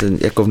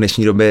 jako v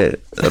dnešní době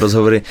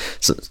rozhovory,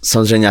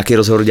 samozřejmě nějaký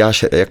rozhovor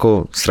děláš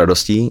jako s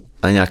radostí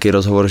a nějaký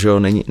rozhovor, že jo,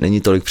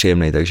 není tolik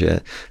příjemný, takže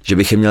že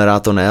bych je měl rád,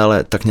 to ne,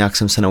 ale tak nějak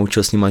jsem se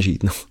naučil s nima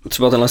žít. No.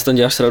 Třeba ten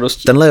děláš s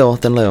radostí? Tenhle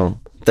jo.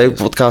 Tady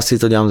podcasty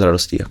to dělám s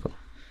radostí. Jako.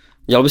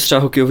 Dělal bys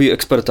třeba hokejový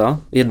experta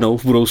jednou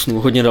v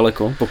budoucnu, hodně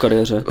daleko po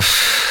kariéře?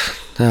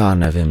 Já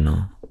nevím,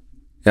 no.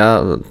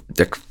 Já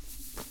tak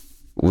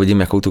uvidím,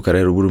 jakou tu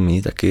kariéru budu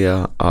mít taky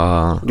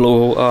a...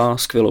 Dlouhou a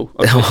skvělou.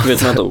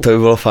 To by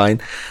bylo fajn.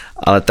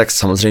 Ale tak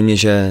samozřejmě,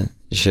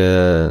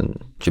 že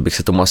bych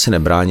se tomu asi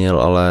nebránil,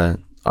 ale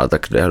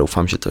tak já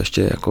doufám, že to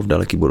ještě jako v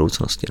daleké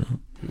budoucnosti. No.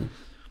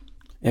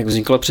 Jak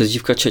vznikla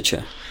přezdívka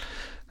Čeče?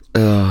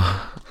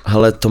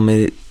 Hele,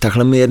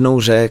 takhle mi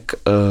jednou řekl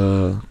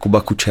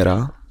Kuba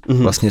Kučera,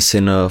 vlastně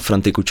syn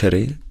Franty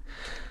Kučery.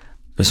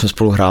 My jsme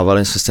spolu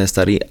hrávali, jsme stejně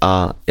starý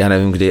a já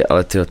nevím kdy,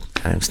 ale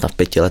snad v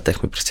 5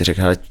 letech mi prostě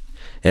řekl, hele,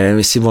 já nevím,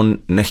 jestli on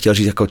nechtěl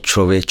říct jako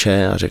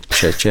člověče a řekl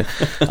čeče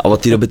a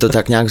od té doby to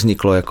tak nějak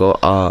vzniklo jako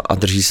a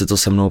drží se to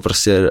se mnou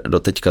prostě do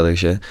teďka,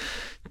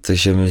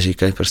 takže mi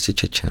říkají prostě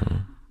čeče,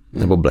 no.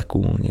 Nebo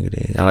Blacku někdy,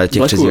 ale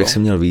těch přezdívek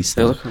jsem měl víc.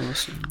 No.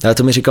 Ale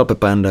to mi říkal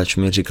Pepa Jandač,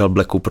 mi říkal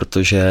Blacku,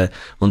 protože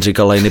on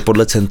říkal lajny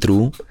podle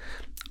centrů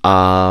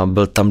a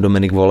byl tam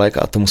Dominik Volek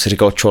a tomu se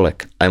říkal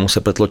Čolek a jemu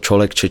se pletlo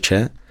Čolek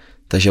Čeče,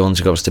 takže on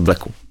říkal prostě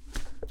Blacku.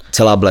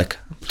 Celá Black.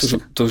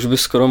 To už by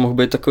skoro mohl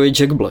být takový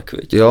Jack Black,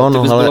 viď? Jo, no,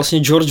 ty bys byl vlastně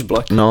George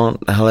Black. No,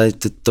 hele,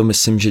 to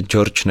myslím, že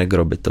George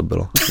Negro by to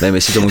bylo. Nevím,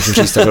 jestli to můžu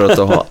říct takhle do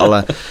toho,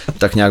 ale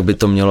tak nějak by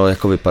to mělo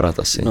jako vypadat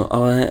asi. No,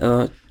 ale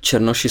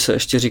Černoši se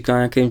ještě říká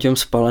nějakým těm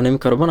spáleným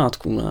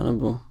karbonátkům, ne?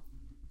 Nebo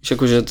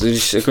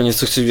když jako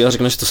něco chceš dělat,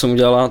 řekneš, to jsem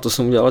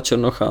udělala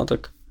Černocha,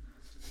 tak...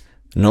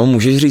 No,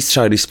 můžeš říct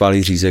třeba, když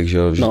spálí řízek, že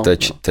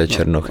to je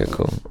Černoch,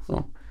 jako... No.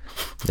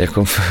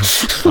 Jako,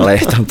 ale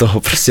je tam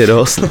toho prostě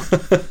dost.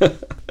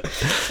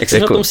 Jak jsi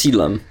jako, na tom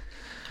sídlem?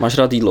 Máš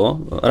rád jídlo?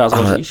 Rád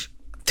vaříš?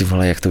 Ty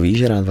vole, jak to víš,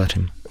 že rád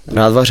vařím?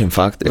 Rád vařím,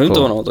 fakt. Vím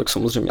to, no, tak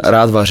samozřejmě.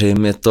 Rád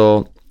vařím, je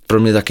to pro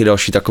mě taky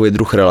další takový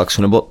druh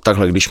relaxu, nebo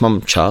takhle, když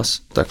mám čas,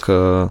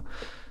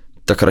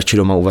 tak radši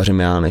doma uvařím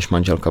já než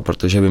manželka,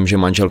 protože vím, že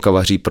manželka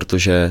vaří,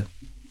 protože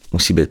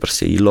musí být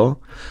prostě jídlo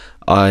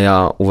a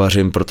já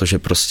uvařím, protože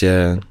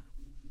prostě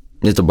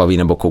mě to baví,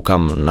 nebo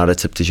koukám na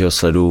recepty, že ho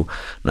sleduju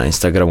na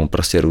Instagramu,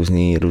 prostě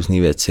různý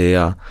věci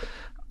a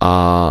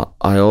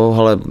jo,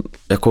 ale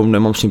jako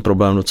nemám s tím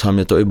problém, docela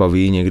mě to i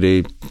baví,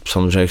 někdy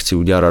samozřejmě chci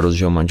udělat radost,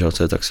 že ho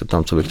manželce, tak se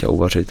ptám, co bych chtěl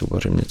uvařit,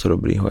 uvařím něco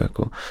dobrýho,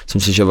 jako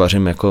myslím si, že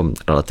vařím jako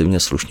relativně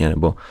slušně,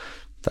 nebo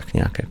tak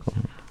nějak jako.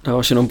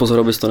 Dáváš jenom pozor,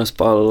 abys to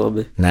nespálil,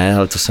 aby... Ne,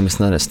 ale to se mi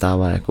snad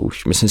nestává, jako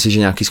už, myslím si, že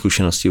nějaký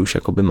zkušenosti už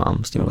jakoby mám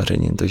s tím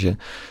vařením, takže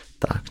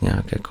tak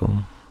nějak jako...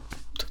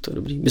 Tak to je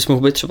dobrý. Bys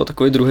mohl být třeba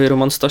takový druhý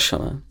Roman Staša,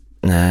 ne?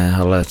 Ne,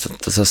 ale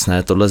to zase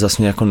ne, tohle zase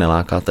mě jako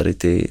neláká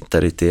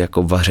tady ty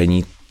jako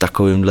vaření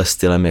takovýmhle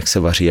stylem, jak se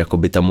vaří, jako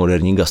by ta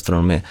moderní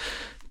gastronomie,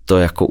 to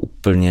jako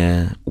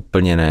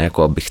úplně ne,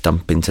 jako abych tam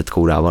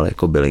pincetkou dával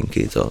jako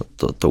bylinky,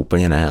 to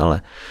úplně ne,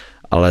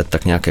 ale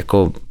tak nějak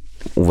jako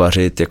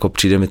uvařit, jako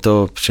přijde mi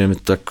to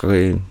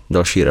takový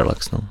další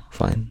relax, no,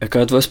 fajn. Jaká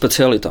je tvoje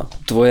specialita?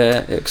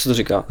 Tvoje, jak se to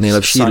říká?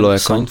 Nejlepší jídlo,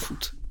 jako, sign food.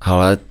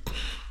 Ale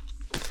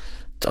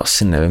to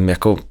asi nevím,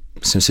 jako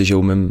myslím si, že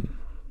umím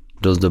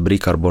dost dobrý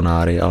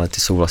karbonáry, ale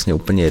ty jsou vlastně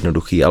úplně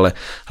jednoduchý, ale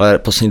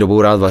poslední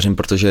dobou rád vařím,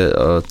 protože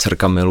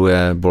dcerka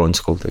miluje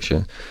boloňskou,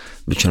 takže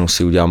většinou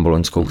si udělám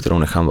boloňskou, kterou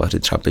nechám vařit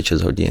třeba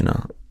 5-6 hodin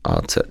a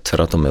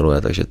dcera to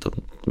miluje, takže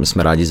my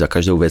jsme rádi za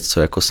každou věc,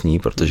 co jako sní,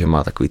 protože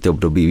má takový ty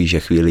období, víš, že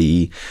chvíli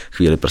jí,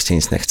 chvíli prostě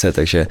nic nechce,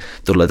 takže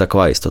tohle je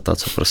taková jistota,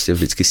 co prostě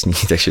vždycky sní,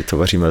 takže to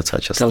vaříme docela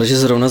často. Ale že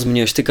zrovna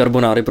zmiňuješ ty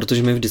karbonáry,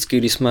 protože my vždycky,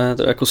 když jsme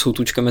jako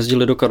soutůčkem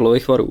jezdili do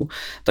Karlových Varů,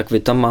 tak vy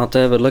tam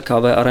máte vedle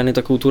kávé areny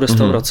takovou tu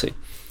restauraci.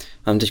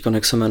 Nevím teď,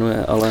 jak se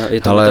jmenuje, ale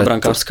je tam ta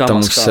brankářská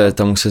maska.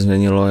 Tam už se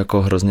změnilo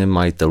jako hrozně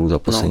majitelů za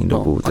poslední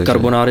dobu. A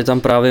karbonáry tam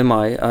právě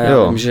mají a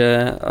já vím,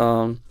 že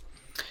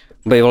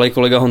bývalý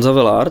kolega Honza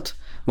Velard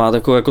má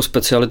takovou jako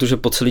specialitu, že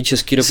po celé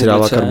České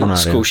republice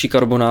zkouší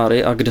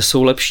karbonáry a kde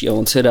jsou lepší a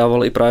on si je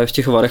dával i právě v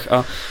těch Varech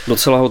a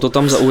docela ho to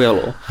tam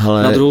zaujalo.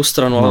 Na druhou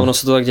stranu, ale ono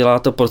se to tak dělá,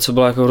 ta porce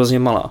byla jako hrozně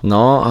malá.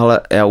 No, ale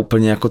já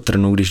úplně jako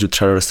trnu, když jdu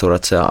třeba do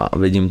restaurace a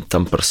vidím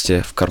tam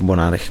prostě v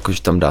karbonárech, jako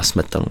že tam dá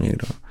smetanu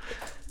někdo.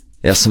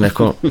 Já jsem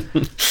jako,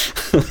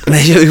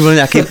 ne, že bych byl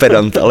nějaký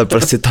pedant, ale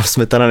prostě tam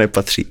smetana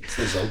nepatří.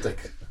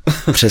 Žloutek.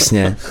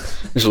 Přesně.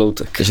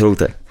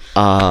 Žloutek.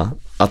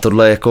 A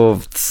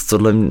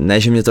tohle ne,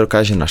 že mě to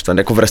dokáže naštvat.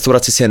 Jako v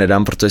restauraci si je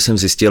nedám, protože jsem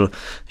zjistil,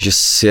 že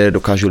si je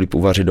dokážu líp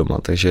uvařit doma,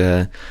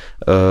 takže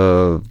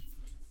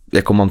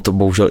jako mám to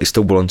bohužel i s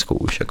tou boloňskou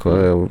už.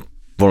 Jako,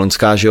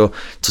 boloňská, že jo,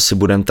 co si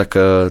budem,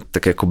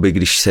 tak jakoby,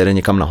 když se jede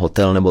někam na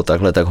hotel nebo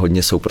takhle, tak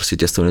hodně jsou prostě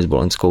těstoviny s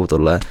boloňskou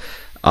tohle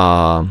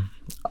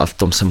a v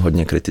tom jsem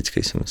hodně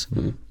kritický, si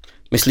myslím.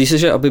 Myslíš si,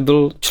 že aby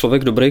byl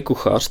člověk dobrý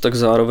kuchař, tak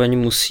zároveň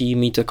musí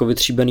mít jako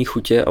vytříbený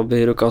chutě,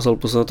 aby dokázal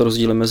poznat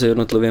rozdíly mezi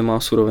jednotlivými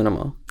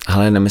surovinama?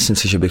 Ale nemyslím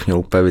si, že bych měl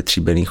úplně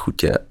vytříbený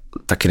chutě.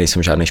 Taky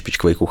nejsem žádný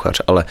špičkový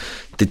kuchař, ale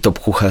ty top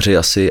kuchaři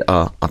asi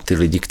a ty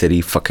lidi,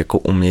 kteří fakt jako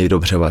umějí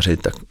dobře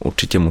vařit, tak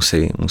určitě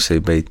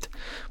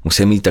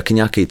musí mít taky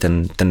nějaký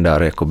ten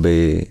dar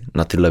jakoby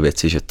na tyhle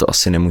věci, že to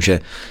asi nemůže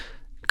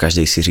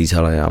každý si říct,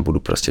 hele, já budu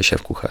prostě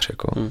šéf kuchař.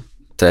 Jako.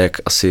 To je jak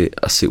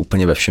asi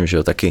úplně ve všem, že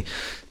jo, taky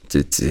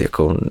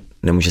jako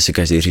nemůže si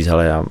každý říct,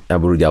 ale já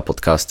budu dělat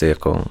podcasty,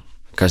 jako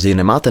každý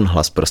nemá ten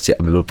hlas prostě,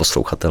 aby byl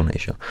poslouchatelný,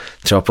 že?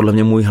 Třeba podle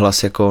mě můj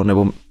hlas jako,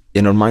 nebo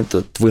je normální,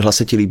 tvůj hlas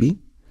se ti líbí,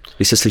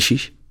 když se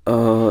slyšíš?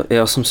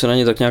 Já jsem si na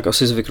ně tak nějak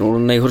asi zvyknul.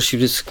 Nejhorší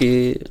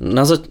vždycky,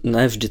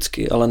 ne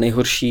vždycky, ale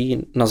nejhorší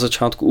na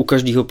začátku u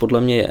každého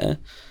podle mě je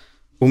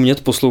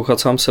umět poslouchat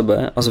sám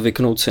sebe a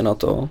zvyknout si na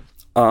to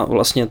a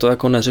vlastně to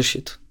jako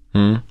neřešit.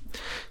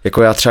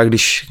 Jako já třeba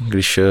když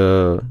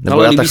nebo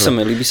ale já líbí takhle, se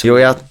mi. Jo,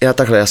 já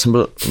takhle, já jsem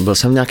byl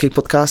jsem v nějakých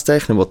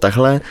podcastech nebo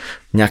takhle,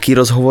 nějaký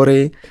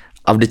rozhovory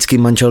a vždycky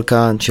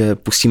manželka, že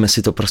pustíme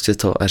si to prostě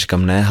to a já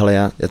říkám ne, hele,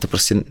 já to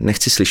prostě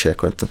nechci slyšet,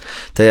 jako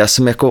to já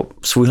jsem jako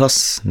svůj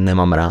hlas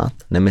nemám rád,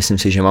 nemyslím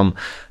si, že mám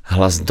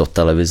hlas do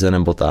televize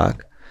nebo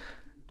tak.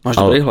 Máš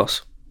dobrý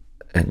hlas.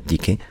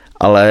 Díky,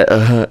 ale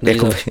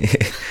jako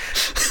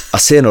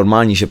asi je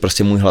normální, že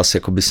prostě můj hlas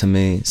jakoby se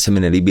mi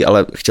nelíbí,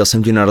 ale chtěl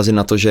jsem ti narazit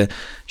na to, že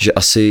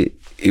asi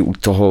i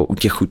u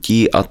těch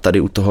chutí a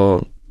tady u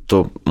toho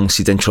to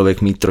musí ten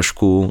člověk mít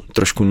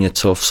trošku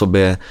něco v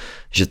sobě,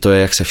 že to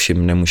je jak se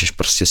vším, nemůžeš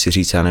prostě si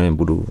říct, já nevím,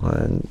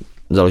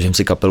 založím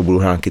si kapelu, budu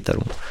hrát na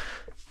kytaru.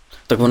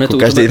 Tak on je to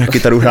každý na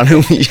kytaru hrát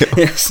neumí, že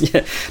jo?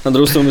 Jasně, na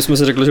druhou stranu my jsme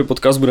si řekli, že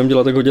podcast budeme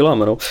dělat, tak ho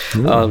děláme, no.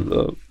 A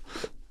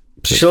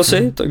přišel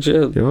jsi, takže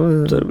jo.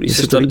 To je dobrý.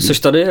 Seš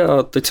tady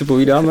a teď si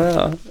povídáme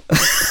a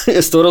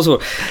je z toho rozhovor.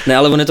 Ne,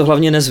 ale on je to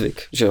hlavně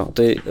nezvyk, že jo.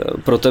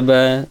 Pro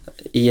tebe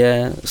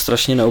je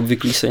strašně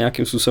neobvyklý se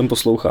nějakým způsobem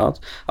poslouchat,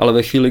 ale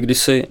ve chvíli, kdy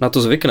si na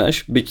to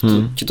zvykneš, byť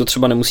ti to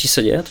třeba nemusí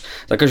sedět,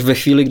 tak až ve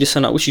chvíli, kdy se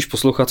naučíš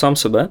poslouchat sám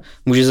sebe,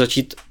 můžeš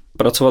začít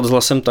pracovat s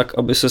hlasem tak,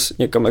 aby ses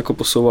někam jako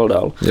posouval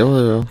dál. Jo,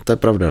 to je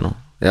pravda, no.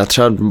 Já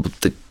třeba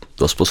teď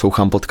dost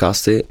poslouchám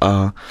podcasty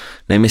a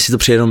nevím, jestli to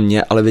přijde jenom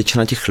mě, ale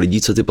většina těch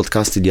lidí, co ty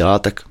podcasty dělá,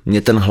 tak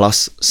mě ten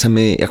hlas se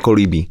mi jako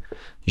líbí.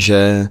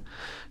 Že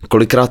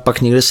kolikrát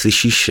pak někde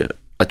slyšíš,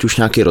 ať už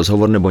nějaký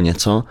rozhovor nebo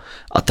něco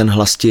a ten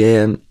hlas ti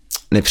je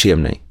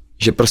nepříjemný.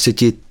 Že prostě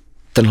ti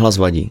ten hlas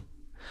vadí.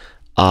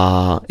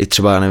 A i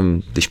třeba, já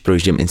nevím, když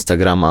projíždím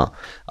Instagram a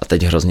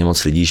teď hrozně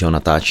moc lidí, že ho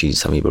natáčí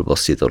samý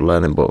blbosti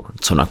tohle, nebo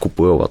co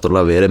nakupujou a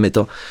tohle, vyjede mi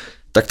to,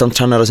 tak tam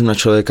třeba narazím na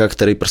člověka,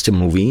 který prostě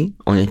mluví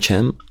o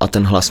něčem a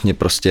ten hlas mě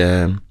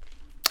prostě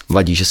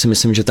vadí, že si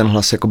myslím, že ten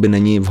hlas jakoby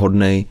není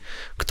vhodný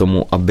k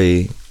tomu,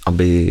 aby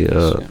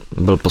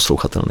byl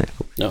poslouchatelný,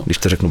 jako, když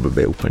to řeknu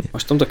blbě úplně.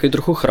 Máš tam takový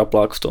trochu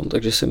chraplák v tom,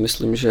 takže si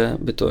myslím, že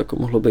by to jako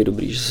mohlo být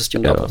dobrý, že se s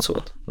tím dá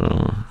pracovat. No.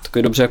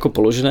 Takový dobře jako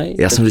položený.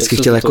 Já jsem vždycky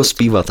chtěl jako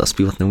zpívat a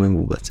zpívat neumím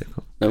vůbec.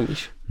 Jako.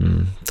 Neumíš?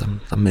 Tam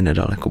mi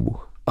nedal jako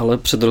Bůh. Ale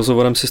před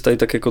rozhovorem si tady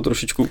tak jako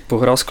trošičku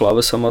pohrál s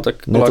klávesama, tak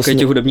lákají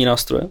tě hudební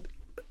nástroje?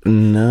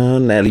 No,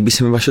 ne, líbí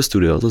se mi vaše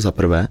studio, to za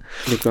prvé.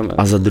 Děkujeme.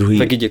 A za druhý,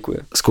 taky děkuji.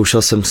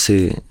 Zkoušel jsem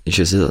si,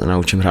 že se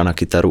naučím hrát na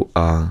kytaru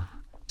a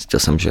zjistil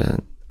jsem, že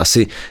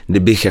asi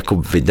kdybych jako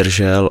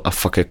vydržel a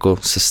fakt jako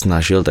se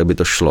snažil, tak by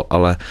to šlo,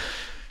 ale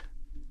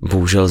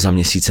bohužel za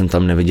měsíc jsem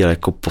tam neviděl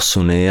jako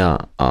posuny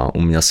a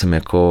uměl jsem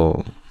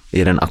jako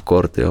jeden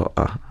akord, jo,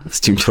 a s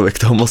tím člověk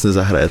toho moc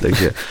nezahraje,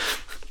 takže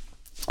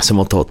jsem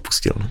od toho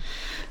odpustil.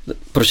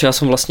 Proč já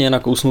jsem vlastně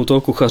nakousnul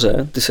toho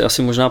kuchaře? Ty si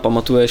asi možná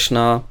pamatuješ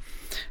na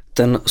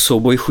ten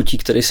souboj chutí,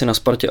 který si na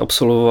Spartě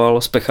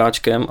absolvoval s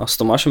Pecháčkem a s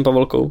Tomášem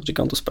Pavelkou,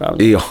 říkám to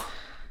správně. Jo.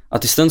 A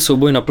ty jsi ten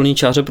souboj na plný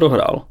čáře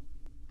prohrál.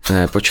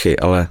 Ne, počkej,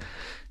 ale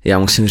já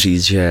musím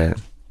říct, že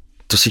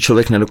to si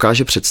člověk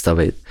nedokáže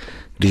představit,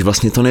 když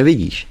vlastně to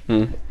nevidíš.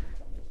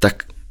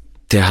 Tak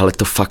ale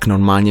to fakt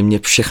normálně mně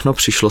všechno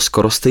přišlo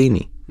skoro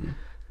stejný.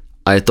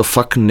 A je to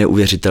fakt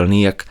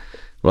neuvěřitelný, jak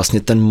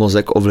vlastně ten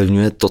mozek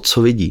ovlivňuje to,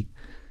 co vidí.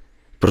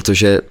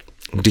 Protože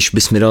když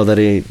bys mi dal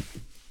tady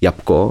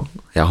jabko,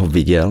 já ho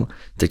viděl,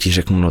 teď ti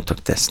řeknu, no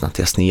tak to je snad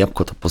jasný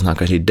jabko, to pozná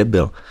každý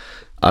debil.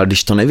 Ale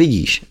když to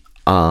nevidíš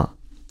a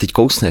teď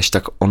kousneš,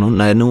 tak ono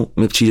najednou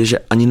mi přijde, že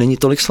ani není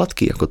tolik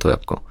sladký jako to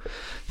jabko.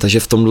 Takže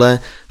v tomhle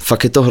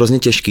fakt je to hrozně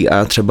těžký a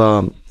já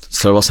třeba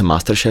sledoval jsem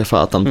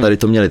Masterchefa a tam tady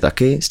to měli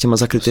taky s těma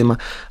zakrytýma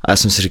a já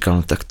jsem si říkal,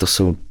 no tak to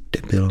jsou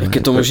debilové. Jak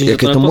je to možný,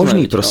 jak je to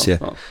možný prostě.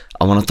 No.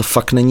 A ono to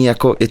fakt není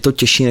jako, je to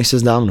těžší, než se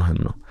zdá mnohem,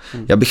 no.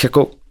 Já bych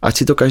jako, ať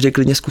si to každý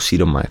klidně zkusí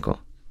doma, jako.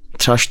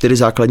 Třeba 4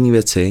 základní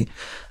věci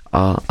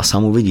a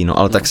sám uvidí, no,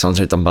 ale tak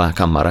samozřejmě tam byla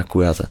nějaká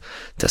marakuja, to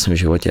já jsem v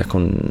životě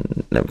jako,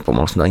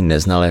 pomalu jsem to ani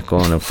neznal,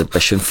 jako, nebo ten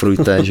passion fruit,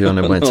 že jo,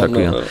 nebo něco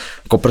takového.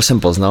 Kopr jsem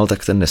poznal,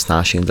 tak ten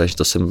nesnáším, takže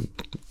to jsem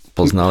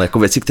poznal, jako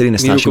věci, které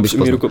nesnáším, bych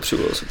poznal.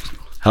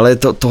 Ale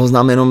toho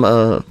znám jenom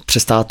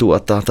přes tátu a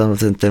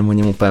ten o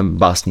něm úplně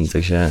básní,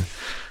 takže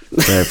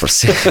to je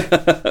prostě...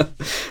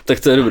 Tak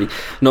to je dobrý.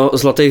 No,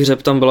 zlatý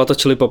hřeb, tam byla ta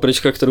chili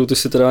paprička, kterou ty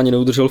si teda ani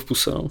neudržel v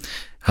puse, no.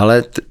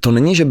 Ale to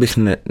není, že bych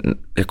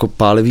jako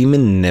pálivý mi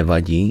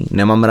nevadí,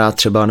 nemám rád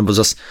třeba, nebo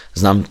zas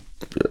znám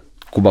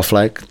Kuba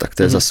Flek, tak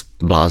to je zas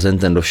blázen,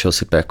 ten došel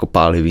si jako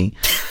pálivý.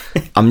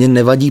 A mě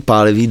nevadí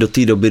pálivý do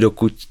té doby,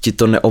 dokud ti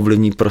to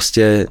neovlivní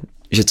prostě,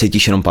 že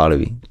cítíš jenom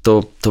pálivý.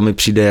 To mi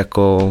přijde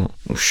jako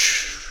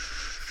už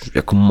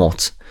jako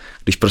moc.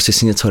 Když prostě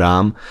si něco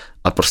dám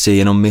a prostě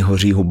jenom mi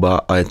hoří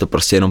huba a je to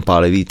prostě jenom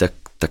pálivý, tak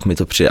mi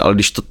to přijde. Ale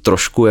když to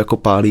trošku jako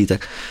pálí,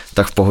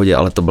 tak v pohodě,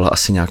 ale to byla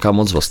asi nějaká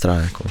moc ostrá,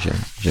 jako,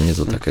 že mě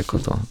to tak jako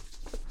to...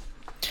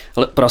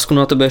 Ale prásku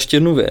na tebe ještě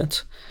jednu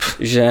věc,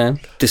 že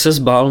ty se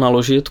zbál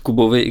naložit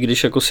Kubovi, i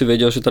když jako si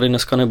věděl, že tady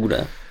dneska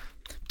nebude.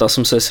 Ptal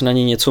jsem se, jestli na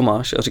něj něco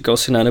máš a říkal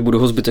si, ne, nebudu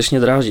ho zbytečně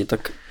drážit,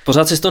 tak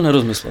pořád jsi to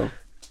nerozmyslel.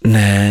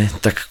 Ne,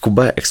 tak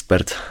Kuba je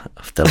expert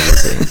v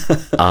televizi.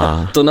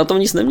 A... To na tom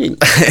nic nemění.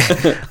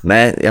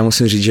 Ne, já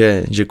musím říct,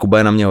 že Kuba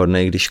je na mě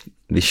hodnej,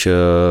 když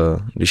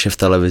je v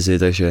televizi,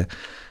 takže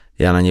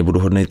já na ně budu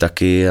hodnej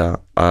taky a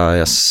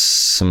já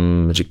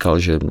jsem říkal,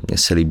 že mně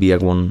se líbí,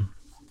 jak on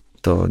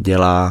to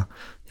dělá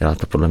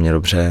to podle mě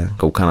dobře,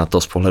 kouká na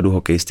to z pohledu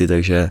hokejisty,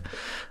 takže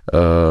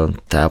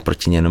to já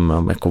proti němu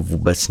nemám jako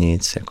vůbec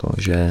nic, jako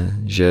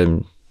že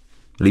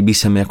líbí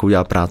se mi, jak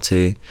udělá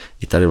práci,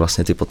 i tady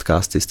vlastně ty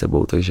podcasty s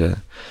tebou,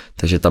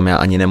 takže tam já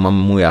ani nemám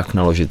mu jak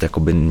naložit,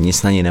 jakoby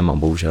nic na ní nemám,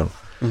 bohužel.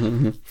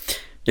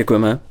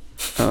 Děkujeme.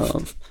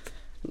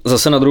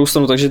 Zase na druhou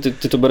stranu, takže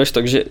ty to bereš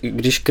tak, že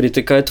když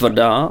kritika je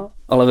tvrdá,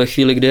 ale ve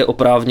chvíli, kdy je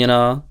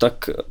oprávněná,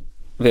 tak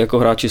vy jako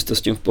hráči jste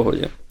s tím v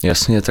pohodě.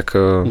 Jasně, tak...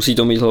 Musí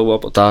to mít hlavu a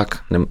patu. Tak,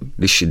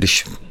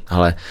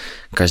 ale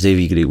každý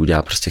ví, kdy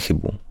udělá prostě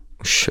chybu.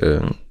 Už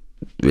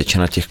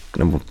většina těch,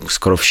 nebo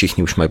skoro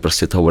všichni už mají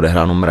prostě toho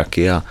odehráno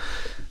mraky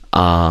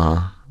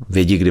a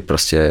vědí, kdy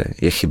prostě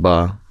je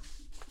chyba.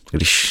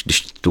 Když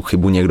tu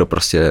chybu někdo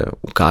prostě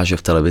ukáže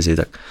v televizi,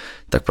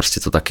 tak prostě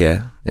to tak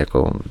je.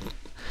 Jako,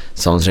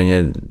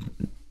 samozřejmě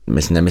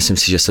nemyslím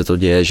si, že se to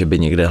děje, že by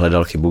někde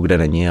hledal chybu, kde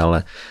není,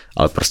 ale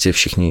prostě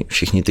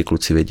všichni ty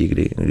kluci vědí,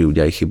 kdy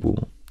udělají chybu.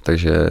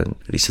 Takže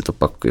když se to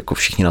pak, jako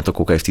všichni na to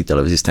koukají v té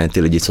televizi, stejně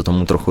ty lidi, co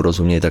tomu trochu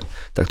rozumějí,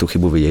 tak tu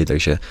chybu vidějí,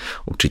 takže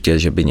určitě,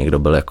 že by někdo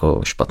byl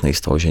jako špatný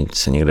z toho, že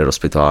se někde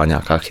rozpytová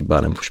nějaká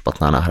chyba nebo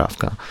špatná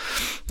nahrávka,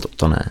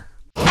 to ne.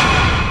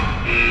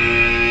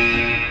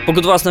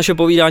 Pokud vás naše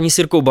povídání s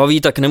Jirkou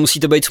baví, tak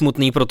nemusíte být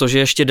smutný, protože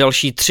ještě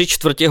další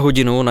 3/4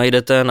 hodinu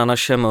najdete na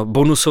našem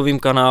bonusovém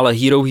kanále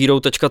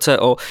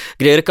herohero.co,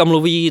 kde Jirka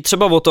mluví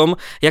třeba o tom,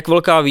 jak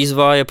velká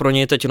výzva je pro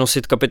něj teď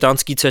nosit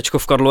kapitánský Cčko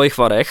v Karlových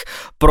Varech,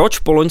 proč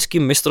po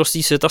loňském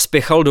mistrovství světa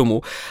spěchal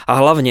domů a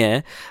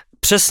hlavně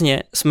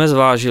přesně jsme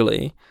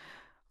zvážili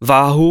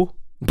váhu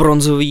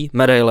bronzový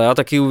medaile a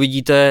taky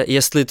uvidíte,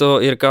 jestli to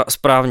Jirka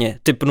správně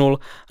tipnul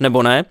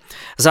nebo ne.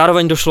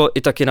 Zároveň došlo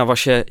i taky na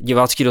vaše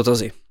divácký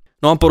dotazy.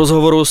 No a po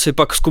rozhovoru si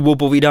pak s Kubou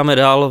povídáme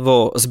dál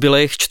o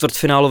zbylých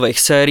čtvrtfinálových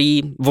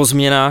sérií, o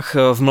změnách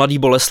v Mladý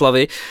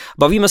Boleslavi.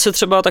 Bavíme se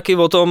třeba taky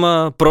o tom,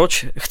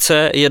 proč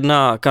chce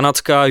jedna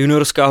kanadská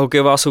juniorská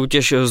hokejová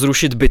soutěž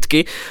zrušit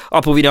bitky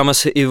a povídáme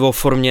si i o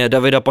formě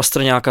Davida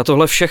Pastrňáka.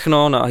 Tohle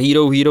všechno na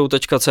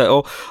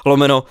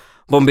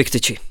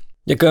herohero.co/bombiktyči.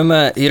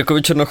 Děkujeme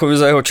Jirkovi Černochovi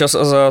za jeho čas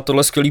a za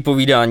tohle skvělé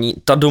povídání.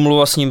 Ta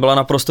domluva s ním byla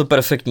naprosto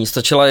perfektní.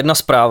 Stačila jedna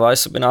zpráva,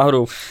 jestli by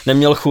náhodou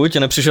neměl chuť,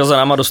 nepřišel za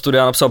náma do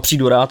studia, napsal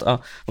přijdu rád a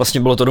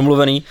vlastně bylo to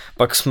domluvený.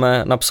 Pak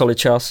jsme napsali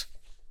čas,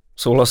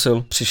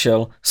 souhlasil,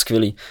 přišel,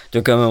 skvělý.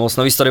 Děkujeme moc.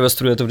 Navíc tady ve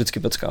studiu je to vždycky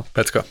pecka.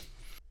 Pecka.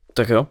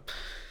 Tak jo.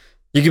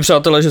 Díky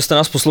přátelé, že jste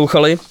nás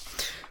poslouchali.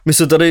 My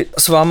se tady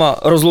s váma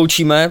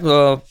rozloučíme.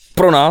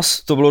 Pro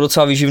nás to bylo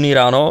docela výživný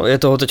ráno, je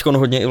toho teďkon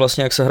hodně i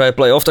vlastně, jak se hraje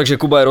playoff, takže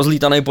Kuba je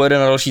rozlítaný, pojede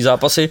na další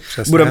zápasy.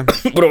 Budeme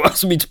pro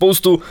vás mít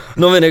spoustu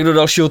novinek do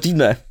dalšího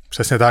týdne.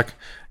 Přesně tak.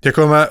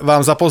 Děkujeme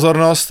vám za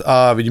pozornost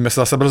a vidíme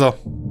se zase brzo.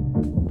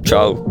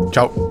 Čau.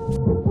 Čau.